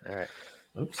right.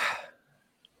 Oops.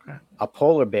 A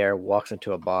polar bear walks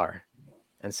into a bar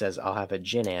and says, "I'll have a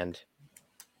gin and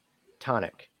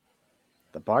tonic."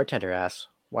 The bartender asks,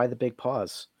 "Why the big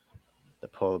paws?" The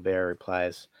polar bear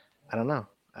replies, "I don't know.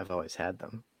 I've always had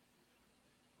them."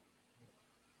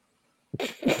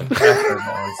 Sorry.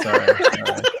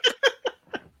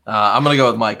 I'm gonna go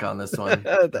with Mike on this one.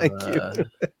 Thank you.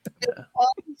 Yeah.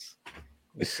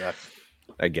 You suck.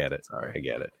 I get it. Sorry. I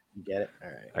get it. You get it?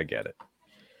 All right. I get it.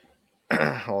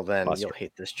 Well, then you'll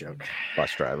hate this joke.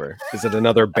 Bus driver. Is it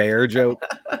another bear joke?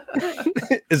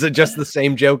 Is it just the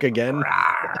same joke again?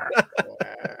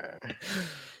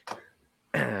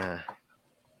 Okay.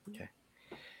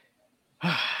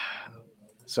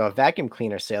 So a vacuum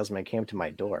cleaner salesman came to my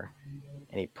door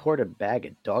and he poured a bag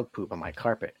of dog poop on my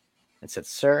carpet and said,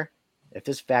 "Sir, if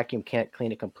this vacuum can't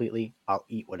clean it completely, I'll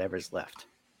eat whatever's left."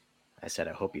 I said,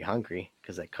 "I hope you're hungry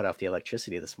because I cut off the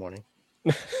electricity this morning."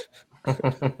 All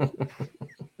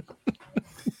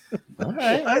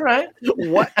right.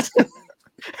 What?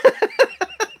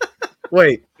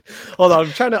 Wait, hold on.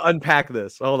 I'm trying to unpack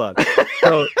this. Hold on.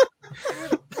 So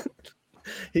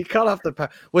he cut off the power.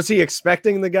 Was he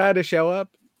expecting the guy to show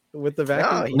up with the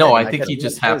vacuum? No, I think he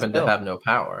just happened to have no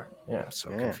power. Yeah, I'm so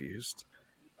confused.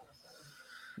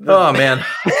 Oh man! All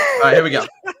right, here we go.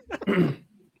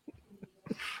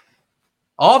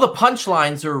 All the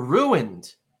punchlines are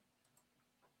ruined.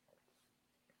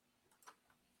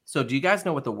 So, do you guys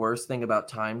know what the worst thing about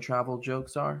time travel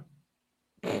jokes are?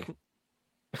 I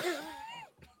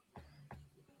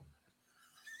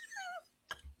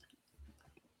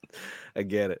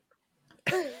get it.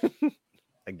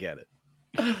 I get it.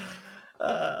 I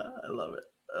love it.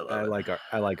 I like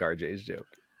RJ's joke.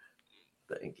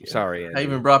 Thank you. Sorry, Andy. I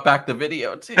even brought back the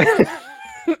video too. Is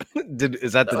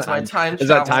that the time? Time is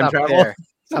that time travel? Fair.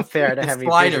 It's not fair to have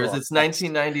sliders. It's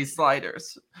 1990s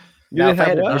sliders. Now, if I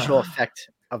had a visual effect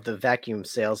of the vacuum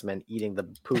salesman eating the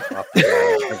poop off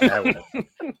the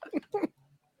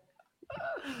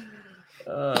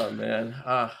Oh man.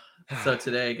 So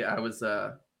today I was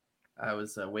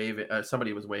waving.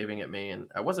 Somebody was waving at me,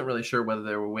 and I wasn't really sure whether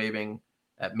they were waving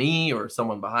at me or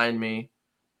someone behind me.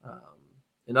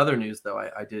 In other news, though,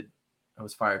 I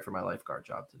was fired for my lifeguard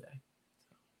job today.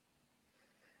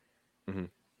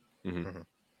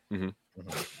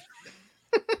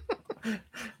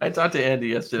 I talked to Andy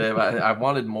yesterday, but I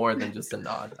wanted more than just a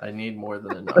nod. I need more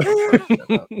than a nod.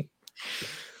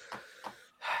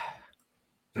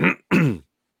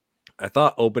 I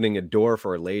thought opening a door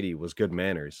for a lady was good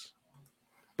manners,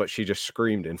 but she just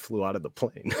screamed and flew out of the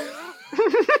plane.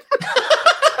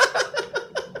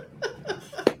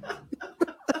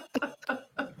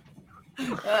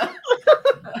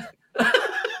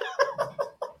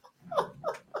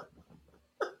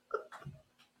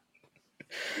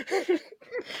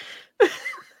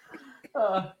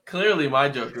 Clearly, my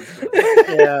joke is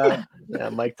good. Yeah,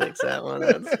 Mike takes that one.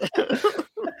 That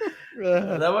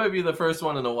might be the first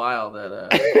one in a while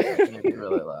that made me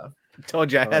really laugh.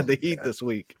 Told you I had the heat this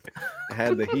week. I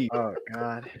had the heat. Oh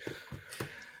God.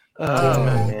 Oh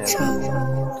man.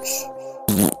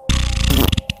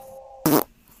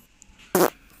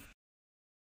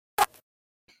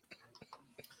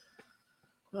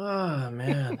 Oh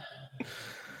man.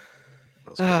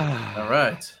 All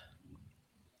right.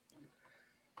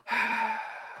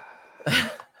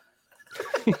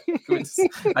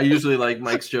 I usually like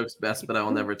Mike's jokes best, but I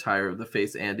will never tire of the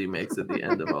face Andy makes at the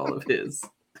end of all of his.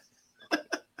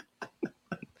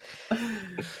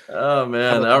 Oh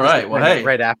man! All right. Well, hey.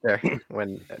 Right after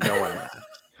when no one laughed.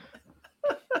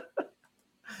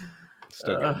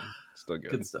 Still good. Still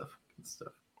good. Good stuff. Good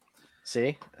stuff.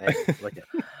 See, look at.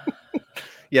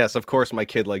 Yes, of course. My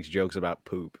kid likes jokes about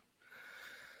poop.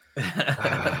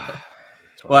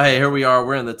 Well, hey, here we are.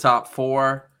 We're in the top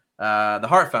 4. The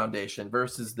Hart Foundation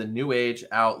versus the New Age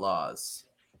Outlaws.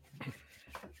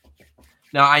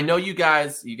 Now, I know you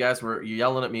guys were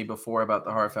yelling at me before about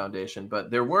the Hart Foundation,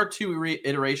 but there were 2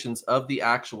 iterations of the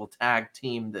actual tag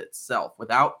team itself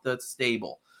without the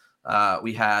stable.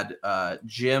 We had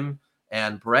Jim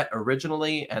and Brett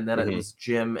originally, and then it was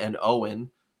Jim and Owen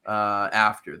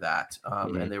after that,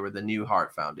 and they were the new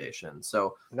Hart Foundation.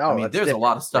 So I mean, there's a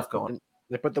lot of stuff going.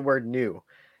 They put the word "new."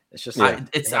 It's just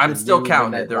I'm still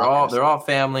counting it. They're all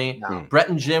family. No. Brett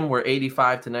and Jim were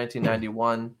 85 to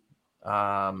 1991.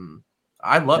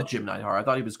 I love Jim Neidhart. I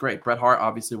thought he was great. Bret Hart,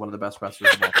 obviously one of the best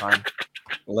wrestlers of all time.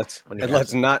 Let's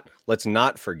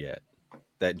not forget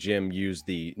that Jim used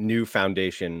the new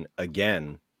foundation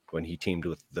again when he teamed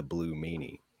with the Blue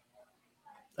Meanie.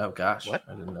 Oh gosh, what?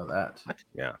 I didn't know that.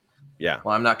 Yeah.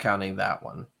 Well, I'm not counting that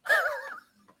one.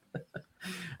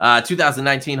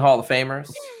 2019 Hall of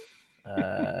Famers,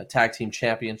 tag team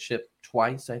championship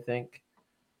twice, I think.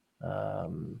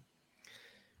 It's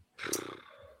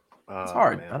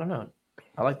hard. Man. I don't know.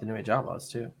 I like the New Age Outlaws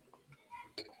too.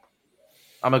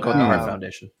 I'm gonna go with the Hart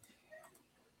Foundation.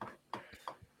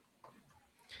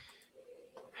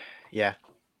 Yeah,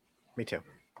 me too.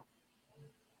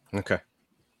 Okay.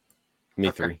 Me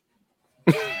 3.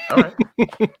 All right.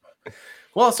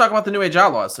 Well, let's talk about the New Age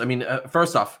Outlaws. I mean,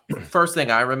 first off, first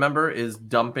thing I remember is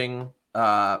dumping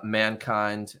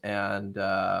Mankind and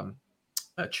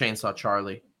Chainsaw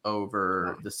Charlie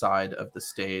over the side of the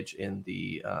stage in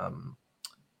the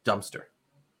dumpster.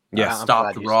 Yeah,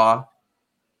 stopped Raw.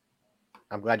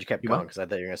 I'm glad you kept going because I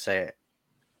thought you were going to say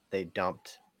they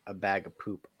dumped a bag of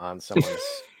poop on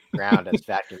someone's ground as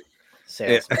vacuum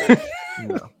sales.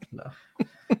 No.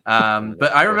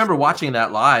 But I remember watching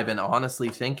that live and honestly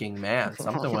thinking, man,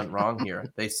 something went wrong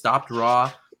here. They stopped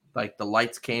Raw. Like the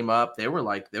lights came up. They were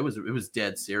like, it was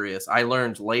dead serious. I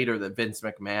learned later that Vince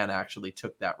McMahon actually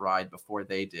took that ride before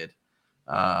they did.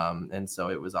 And so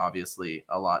it was obviously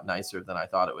a lot nicer than I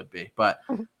thought it would be. But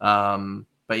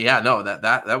yeah, no,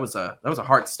 that was a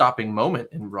heart-stopping moment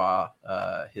in Raw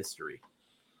history.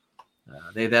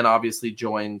 They then obviously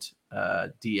joined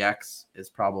DX is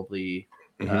probably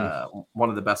one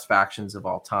of the best factions of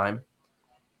all time.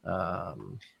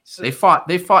 They fought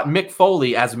Mick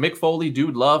Foley as Mick Foley,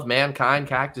 Dude Love, Mankind,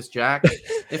 Cactus Jack.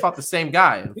 They fought the same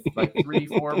guy in like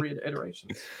 3-4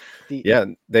 iterations. Yeah,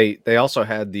 they also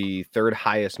had the 3rd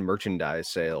highest merchandise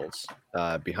sales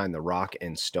behind The Rock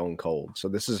and Stone Cold. So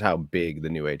this is how big the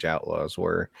New Age Outlaws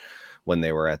were when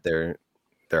they were at their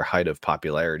height of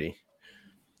popularity.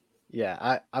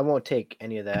 Yeah, I won't take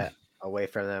any of that away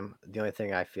from them. The only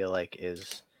thing I feel like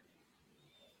is,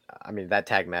 I mean, that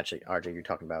tag match that RJ you're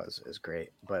talking about is great,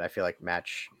 but I feel like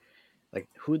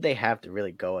who'd they have to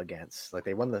really go against? Like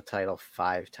they won the title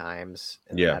 5 times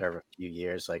in a matter of a few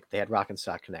years. Like they had Rock and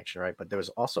Stock Connection, right? But there was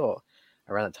also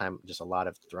around the time just a lot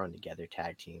of thrown together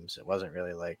tag teams. It wasn't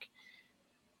really like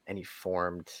any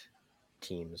formed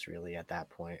teams really at that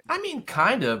point. I mean,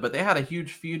 kind of, but they had a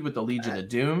huge feud with the Legion of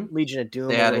Doom.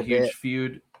 They had a huge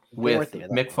feud with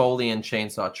Mick Foley and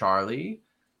Chainsaw Charlie.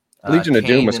 Legion of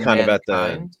Doom was kind of at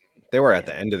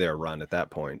the end of their run at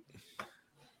that point.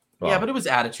 Well, yeah, but it was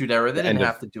Attitude Era. They didn't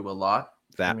have to do a lot.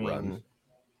 Run.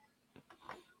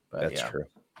 But that's true.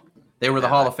 They were the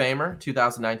Hall of Famer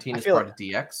 2019 as part of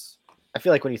DX. I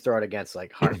feel like when you throw it against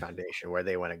like Hart Foundation, where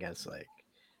they went against like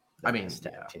tag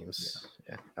teams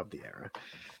of the era.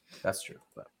 That's true.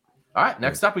 But, all right,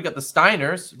 next up we got the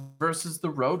Steiners versus the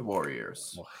Road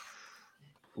Warriors.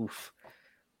 Oof.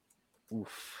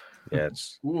 Yeah,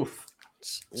 it's oof.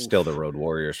 Still the Road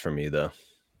Warriors for me, though.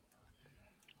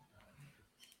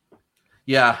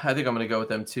 Yeah, I think I'm going to go with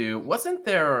them too. Wasn't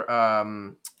there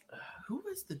who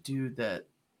was the dude that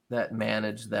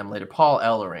managed them later? Paul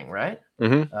Ellering, right?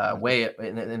 Way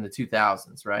in the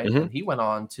 2000s, right? And he went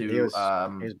on to he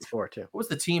was before too. What was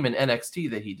the team in NXT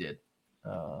that he did?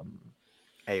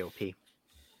 AOP.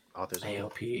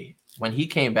 AOP. When he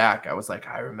came back, I was like,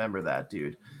 I remember that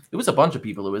dude. It was a bunch of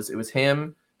people. It was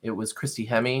him. It was Christy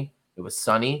Hemme. It was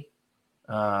Sonny.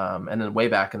 And then way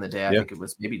back in the day, I think it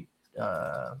was maybe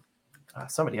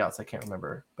somebody else. I can't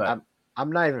remember. But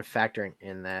I'm not even factoring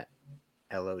in that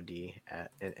LOD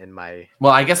in my.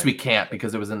 Well, I guess we can't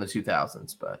because it was in the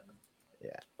 2000s. But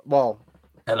yeah, well,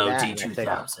 LOD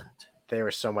 2000. They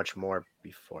were so much more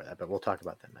before that, but we'll talk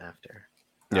about them after.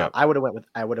 Yeah, I would have went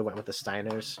with the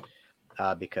Steiners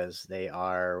because they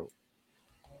are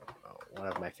one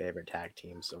of my favorite tag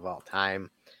teams of all time.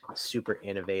 Super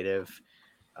innovative.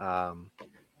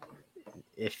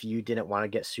 If you didn't want to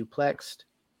get suplexed,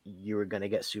 you were going to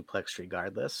get suplexed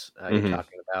regardless. You're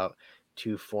talking about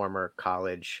two former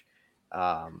college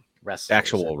wrestlers,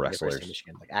 actual wrestlers,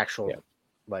 Michigan, actual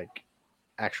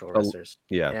wrestlers,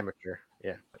 amateur,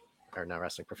 or not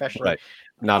wrestling, professional, right?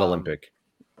 Not Olympic.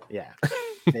 Yeah,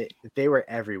 they were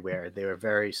everywhere. They were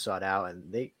very sought out,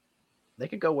 and they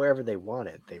could go wherever they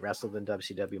wanted. They wrestled in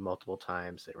WCW multiple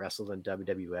times. They wrestled in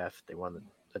WWF. They won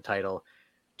the title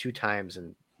 2 times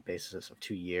in basis of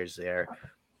 2 years there.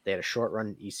 They had a short run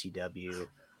in ECW.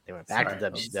 They went back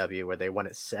to WCW where they won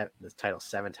the title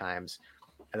 7 times.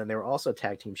 And then they were also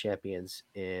tag team champions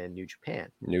in New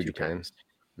Japan.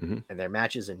 And their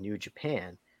matches in New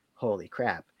Japan, holy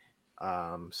crap,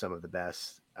 some of the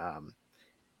best.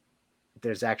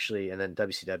 There's actually, and then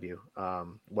WCW,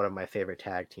 one of my favorite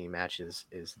tag team matches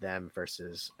is them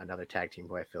versus another tag team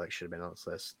who I feel like should have been on this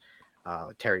list.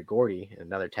 Terry Gordy,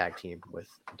 another tag team with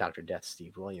Dr. Death,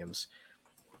 Steve Williams.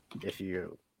 If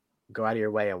you go out of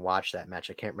your way and watch that match,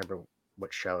 I can't remember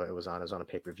what show it was on. It was on a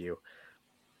pay-per-view.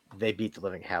 They beat the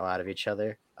living hell out of each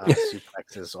other.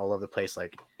 Suplexes all over the place.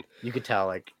 Like, you could tell,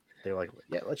 like, they were like,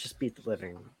 yeah, let's just beat the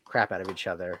living crap out of each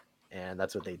other. And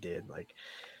that's what they did. Like,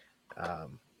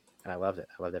 and I loved it.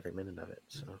 I loved every minute of it.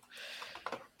 So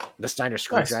the Steiner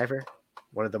screwdriver,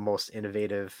 one of the most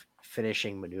innovative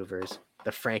finishing maneuvers.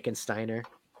 The Frankensteiner.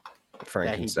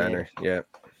 Yeah.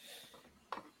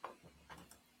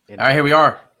 All right, here we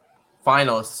are.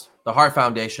 Finalists, the Hart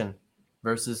Foundation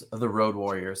versus the Road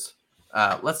Warriors.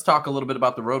 Let's talk a little bit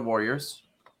about the Road Warriors.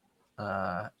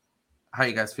 How are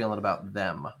you guys feeling about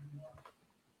them?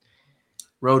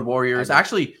 Road Warriors.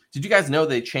 Actually, did you guys know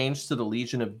they changed to the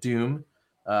Legion of Doom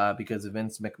because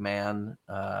Vince McMahon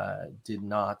did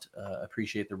not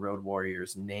appreciate the Road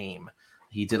Warriors name.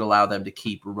 He did allow them to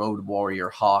keep Road Warrior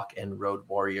Hawk and Road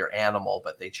Warrior Animal,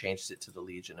 but they changed it to the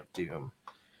Legion of Doom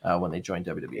when they joined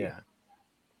WWE. Yeah.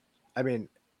 I mean,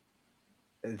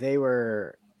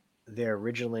 they're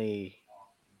originally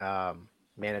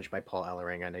managed by Paul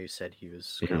Ellering. I know you said he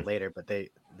was kind of later, but they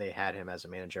had him as a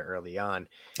manager early on.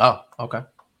 Oh, okay.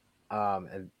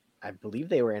 And I believe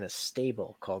they were in a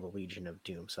stable called the Legion of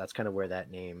Doom. So that's kind of where that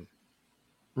name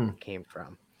came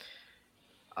from.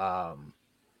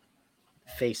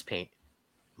 Face paint,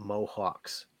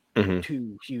 mohawks,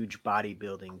 2 huge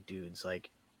bodybuilding dudes. Like,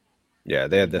 yeah,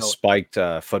 they had the spiked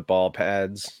football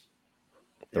pads,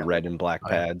 the red and black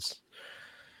pads.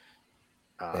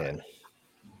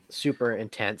 Super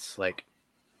intense. Like,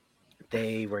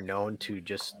 they were known to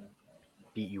just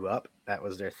beat you up. That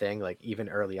was their thing. Like, even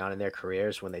early on in their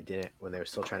careers, when they were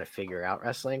still trying to figure out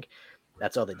wrestling,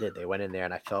 that's all they did. They went in there,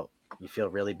 and you feel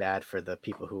really bad for the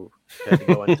people who had to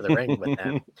go into the ring with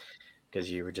them because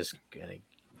you were just gonna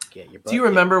get your butt. Do you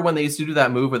remember when they used to do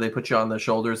that move where they put you on the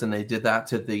shoulders, and they did that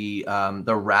to the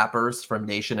rappers from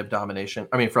Nation of Domination?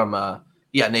 I mean, from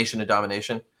Nation of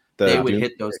Domination. They would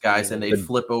hit those guys and they'd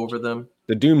flip over them.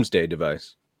 The Doomsday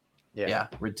device. Yeah,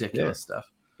 ridiculous stuff.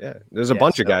 Yeah, there's a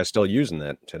bunch of guys still using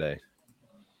that today.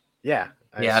 Yeah,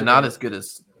 not as good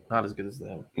as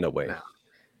them. No way. No.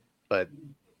 But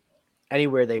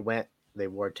anywhere they went, they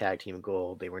wore tag team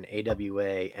gold. They were in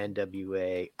AWA,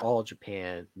 NWA, All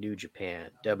Japan, New Japan,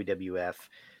 WWF.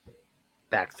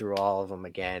 Back through all of them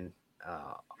again.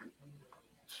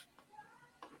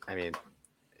 I mean,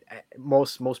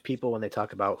 most people, when they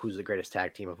talk about who's the greatest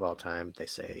tag team of all time, they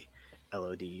say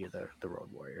LOD or the Road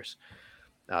Warriors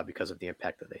because of the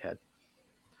impact that they had.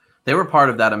 They were part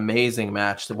of that amazing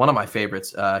match, one of my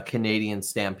favorites, Canadian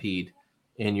Stampede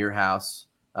in your house,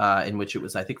 in which it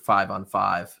was, I think,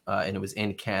 5-on-5, and it was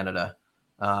in Canada,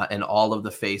 and all of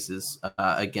the faces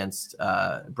against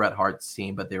Bret Hart's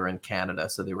team, but they were in Canada,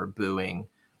 so they were booing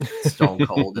Stone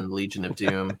Cold and Legion of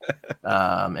Doom,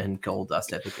 and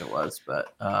Goldust, I think it was.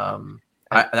 But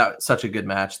that was such a good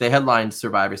match. They headlined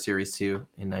Survivor Series 2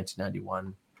 in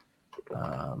 1991.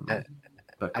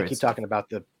 But I keep talking about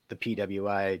the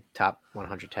PWI top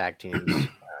 100 tag teams.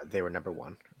 They were number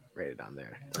 1 rated on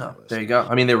there. Oh, there you go.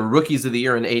 I mean, they were Rookies of the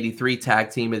Year in '83,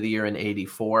 Tag Team of the Year in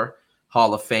 '84,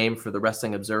 Hall of Fame for the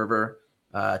Wrestling Observer,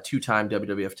 2-time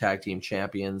WWF Tag Team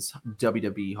Champions,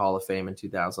 WWE Hall of Fame in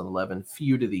 2011,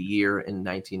 Feud of the Year in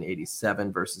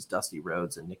 1987 versus Dusty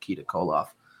Rhodes and Nikita Koloff,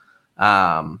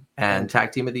 and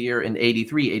Tag Team of the Year in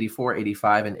 '83, '84,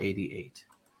 '85, and '88.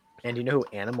 And do you know who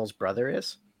Animal's brother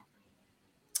is?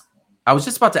 I was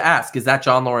just about to ask, is that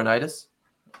John Laurinaitis?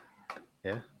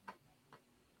 Yeah.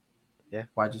 Yeah.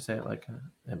 Why'd you say it like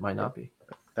it might not be?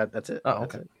 That's it. Oh,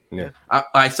 that's okay. It. Yeah.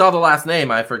 I saw the last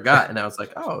name, I forgot, and I was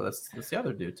like, oh, that's the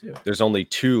other dude too. There's only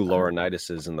 2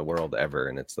 Laurinaitises in the world ever,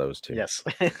 and it's those 2. Yes.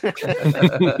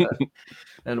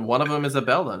 And one of them is a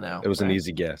Bella now. It was an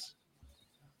easy guess.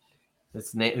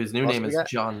 His new name is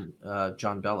John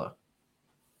Bella.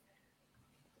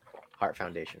 Heart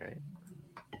Foundation, right?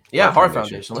 Yeah, Heart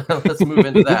Foundation. Let's move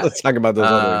into that. Let's talk about those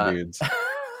other dudes.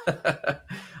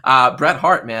 Bret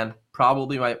Hart, man,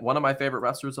 probably one of my favorite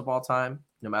wrestlers of all time.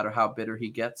 No matter how bitter he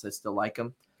gets, I still like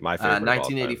him. My favorite.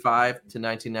 1985 to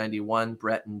 1991,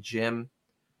 Bret and Jim.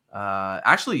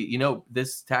 Actually,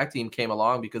 this tag team came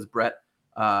along because Bret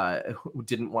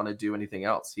didn't want to do anything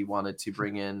else. He wanted to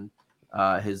bring in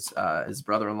his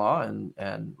brother-in-law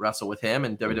and wrestle with him,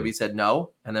 and WWE said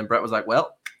no. And then Bret was like,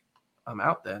 "Well, I'm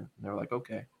out then." And they were like,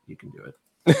 "Okay, you can do it."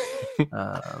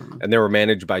 And they were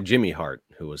managed by Jimmy Hart,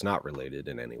 who was not related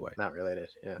in any way. Not related.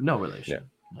 Yeah. No relation.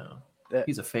 Yeah. No.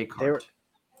 He's a fake Hart.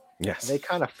 Yes. They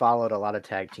kind of followed a lot of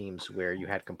tag teams where you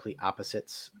had complete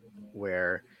opposites,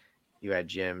 where you had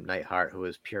Jim Neidhart, who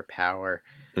was pure power,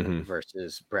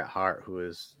 versus Bret Hart, who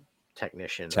was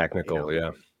technical.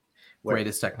 Yeah.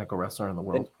 Greatest technical wrestler in the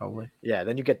world, probably. Yeah.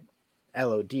 Then you get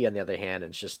LOD on the other hand, and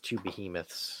it's just 2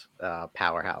 behemoths,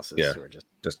 powerhouses who are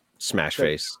just smash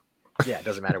face. Yeah, it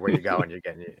doesn't matter where you're going, you're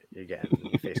getting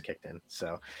your face kicked in.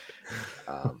 So,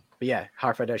 but yeah,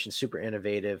 Heart Foundation super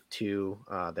innovative too.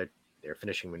 Their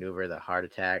finishing maneuver, the heart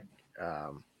attack,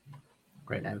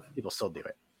 great move. People still do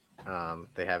it.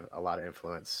 They have a lot of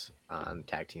influence on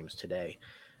tag teams today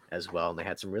as well, and they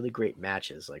had some really great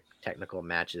matches, like technical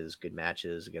matches, good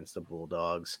matches against the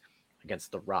Bulldogs,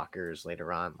 against the Rockers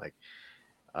later on,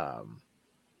 and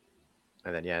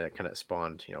then that kind of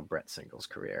spawned Bret's singles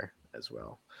career as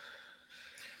well.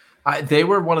 They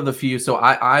were one of the few. So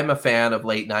I'm a fan of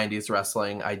late 90s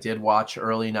wrestling. I did watch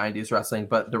early 90s wrestling,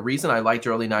 but the reason I liked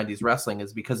early 90s wrestling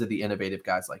is because of the innovative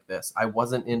guys like this. I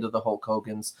wasn't into the Hulk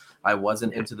Hogans. I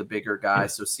wasn't into the bigger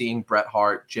guys. So seeing Bret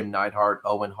Hart, Jim Neidhart,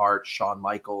 Owen Hart, Shawn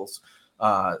Michaels,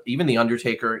 even The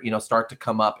Undertaker, start to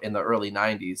come up in the early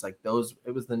 90s. Like those,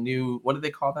 it was the new, what do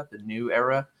they call that? The new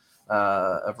era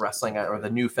of wrestling, or the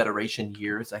new Federation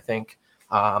years, I think.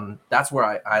 That's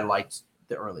where I liked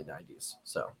the early 90s.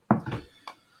 So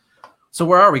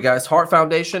where are we, guys? Heart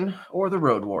Foundation or the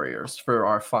Road Warriors for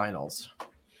our finals?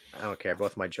 I don't care.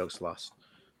 Both my jokes lost.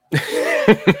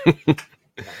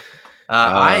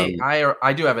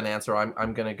 I do have an answer.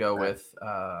 I'm going to go with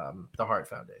the Heart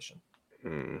Foundation.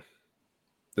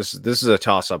 This is a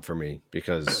toss up for me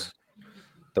because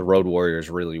the Road Warriors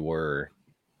really were,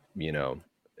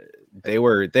 they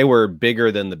were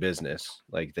bigger than the business.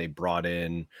 Like they brought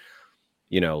in,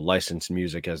 licensed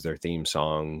music as their theme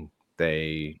song.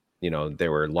 They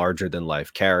were larger than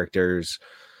life characters,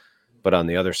 but on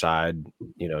the other side,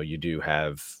 you do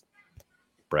have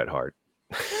Bret Hart.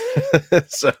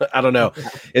 So I don't know.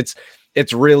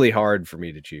 It's really hard for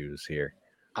me to choose here.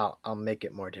 I'll make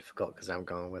it more difficult because I'm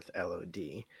going with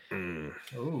LOD.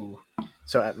 Ooh.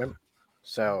 So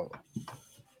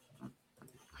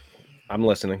I'm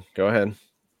listening. Go ahead.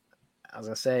 I was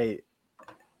gonna say,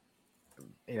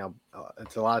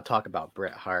 it's a lot of talk about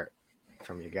Bret Hart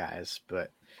from you guys,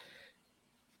 but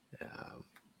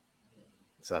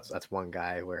so that's one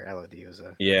guy where LOD was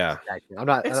a I'm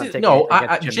not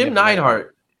taking Jim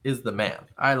Neidhart is the man.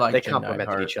 I like. They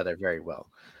complemented each other very well.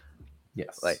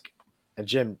 Yes, and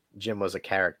Jim was a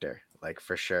character,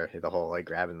 for sure. The whole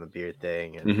grabbing the beard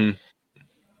thing, and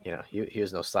he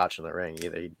was no slouch in the ring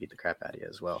either. He'd beat the crap out of you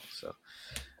as well. So,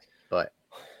 but.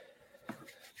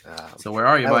 So where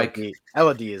are you, Mike?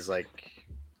 LOD is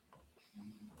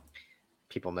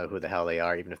people know who the hell they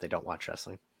are, even if they don't watch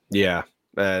wrestling. Yeah,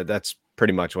 that's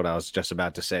pretty much what I was just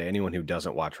about to say. Anyone who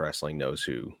doesn't watch wrestling knows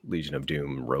who Legion of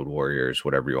Doom, Road Warriors,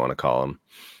 whatever you want to call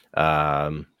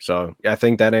them. So I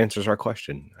think that answers our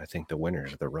question. I think the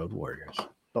winners are the Road Warriors.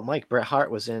 But Mike, Bret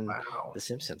Hart was in The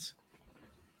Simpsons.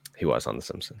 He was on The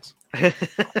Simpsons.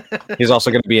 He's also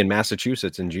going to be in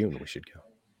Massachusetts in June. We should go.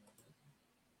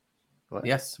 What?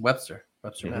 Yes, Webster,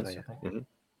 Mass. Mm-hmm.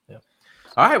 Yeah.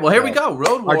 All right. Well, here we go.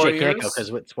 Road Warriors. RJ can't go because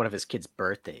it's one of his kids'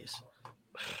 birthdays.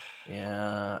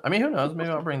 Yeah. I mean, who knows? Maybe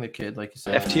I'll bring the kid, like you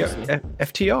said.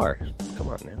 FTR. Come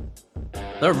on now.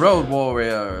 The Road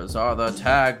Warriors are the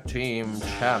tag team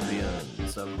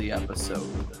champions of the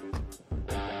episode.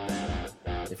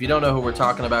 If you don't know who we're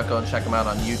talking about, go and check them out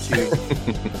on YouTube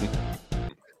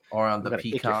or on the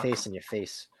Peacock. Your face in your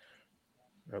face.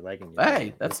 Or leg in your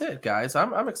hey, that's it, guys.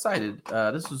 I'm excited.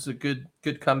 This was a good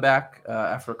comeback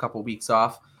after a couple weeks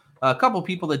off. A couple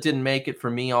people that didn't make it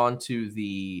for me onto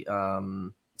the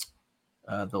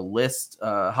list: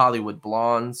 Hollywood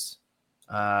Blondes,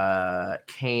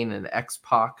 Kane and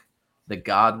X-Pac, the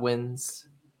Godwins,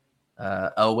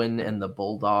 Owen and the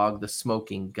Bulldog, the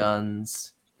Smoking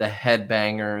Guns, the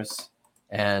Headbangers,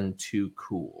 and Too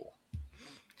Cool.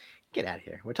 Get out of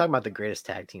here. We're talking about the greatest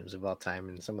tag teams of all time,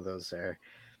 and some of those are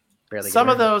barely. Some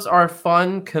of those are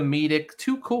fun, comedic.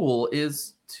 Too Cool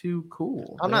is too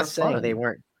cool. I'm not saying they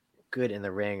weren't good in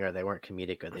the ring or they weren't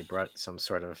comedic or they brought some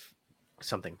sort of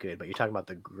something good, but you're talking about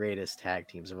the greatest tag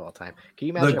teams of all time. Can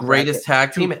you imagine the greatest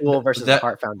tag team? Too Cool versus the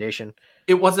Hart Foundation?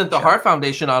 It wasn't the Hart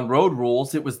Foundation on Road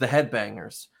Rules. It was the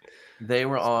Headbangers. They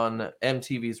were on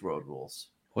MTV's Road Rules.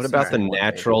 What about the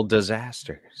Natural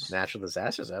Disasters? Natural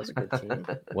Disasters, that was a good team.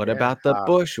 What about the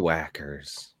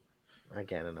Bushwhackers?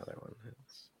 Again, another one.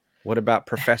 What about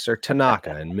Professor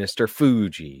Tanaka and Mr.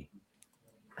 Fuji?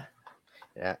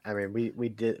 Yeah, I mean, we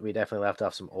definitely left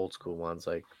off some old school ones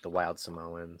like the Wild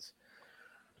Samoans.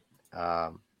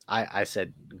 I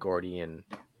said Gordy and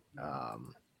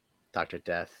Dr.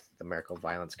 Death, the Miracle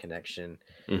Violence Connection,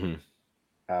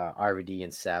 RVD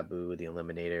and Sabu, the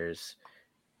Eliminators.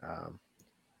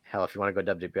 Hell, if you want to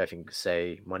go WWF, you can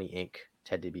say Money Inc.,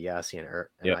 Ted DiBiase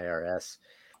and IRS,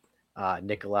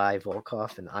 Nikolai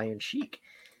Volkov and Iron Sheik,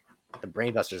 the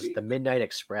Brainbusters, the Midnight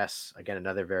Express. Again,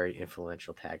 another very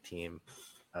influential tag team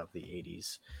of the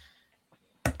 80s.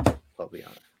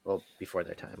 Well, before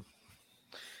their time.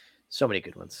 So many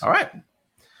good ones. All right.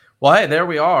 Well, hey, there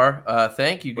we are.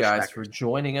 Thank you guys for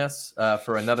joining us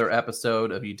for another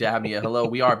episode of You Dab Me a Hello.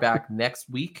 We are back next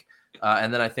week,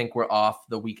 and then I think we're off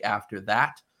the week after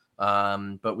that.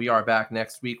 But we are back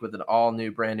next week with an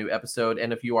all-new, brand-new episode.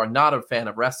 And if you are not a fan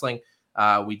of wrestling,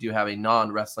 we do have a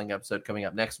non-wrestling episode coming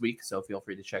up next week, so feel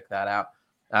free to check that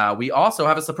out. We also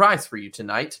have a surprise for you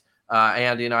tonight.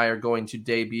 Andy and I are going to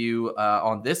debut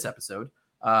on this episode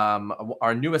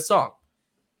our newest song,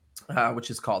 which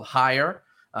is called Higher.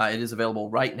 It is available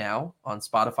right now on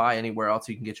Spotify, anywhere else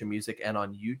you can get your music, and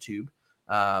on YouTube.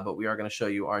 But we are going to show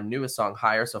you our newest song,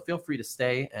 Higher. So feel free to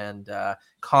stay and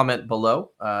comment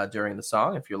below during the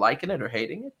song if you're liking it or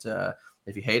hating it.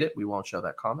 If you hate it, we won't show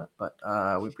that comment, but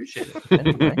we appreciate it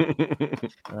anyway.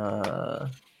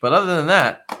 But other than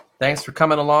that, thanks for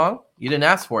coming along. You didn't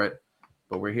ask for it,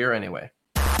 but we're here anyway.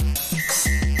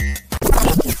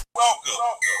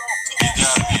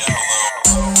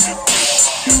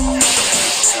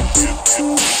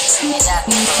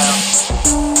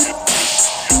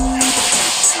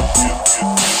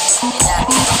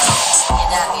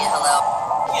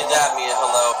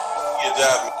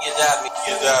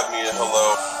 You dab me a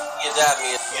hello. You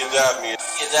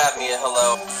dab me a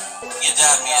hello. You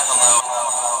dab me a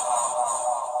hello.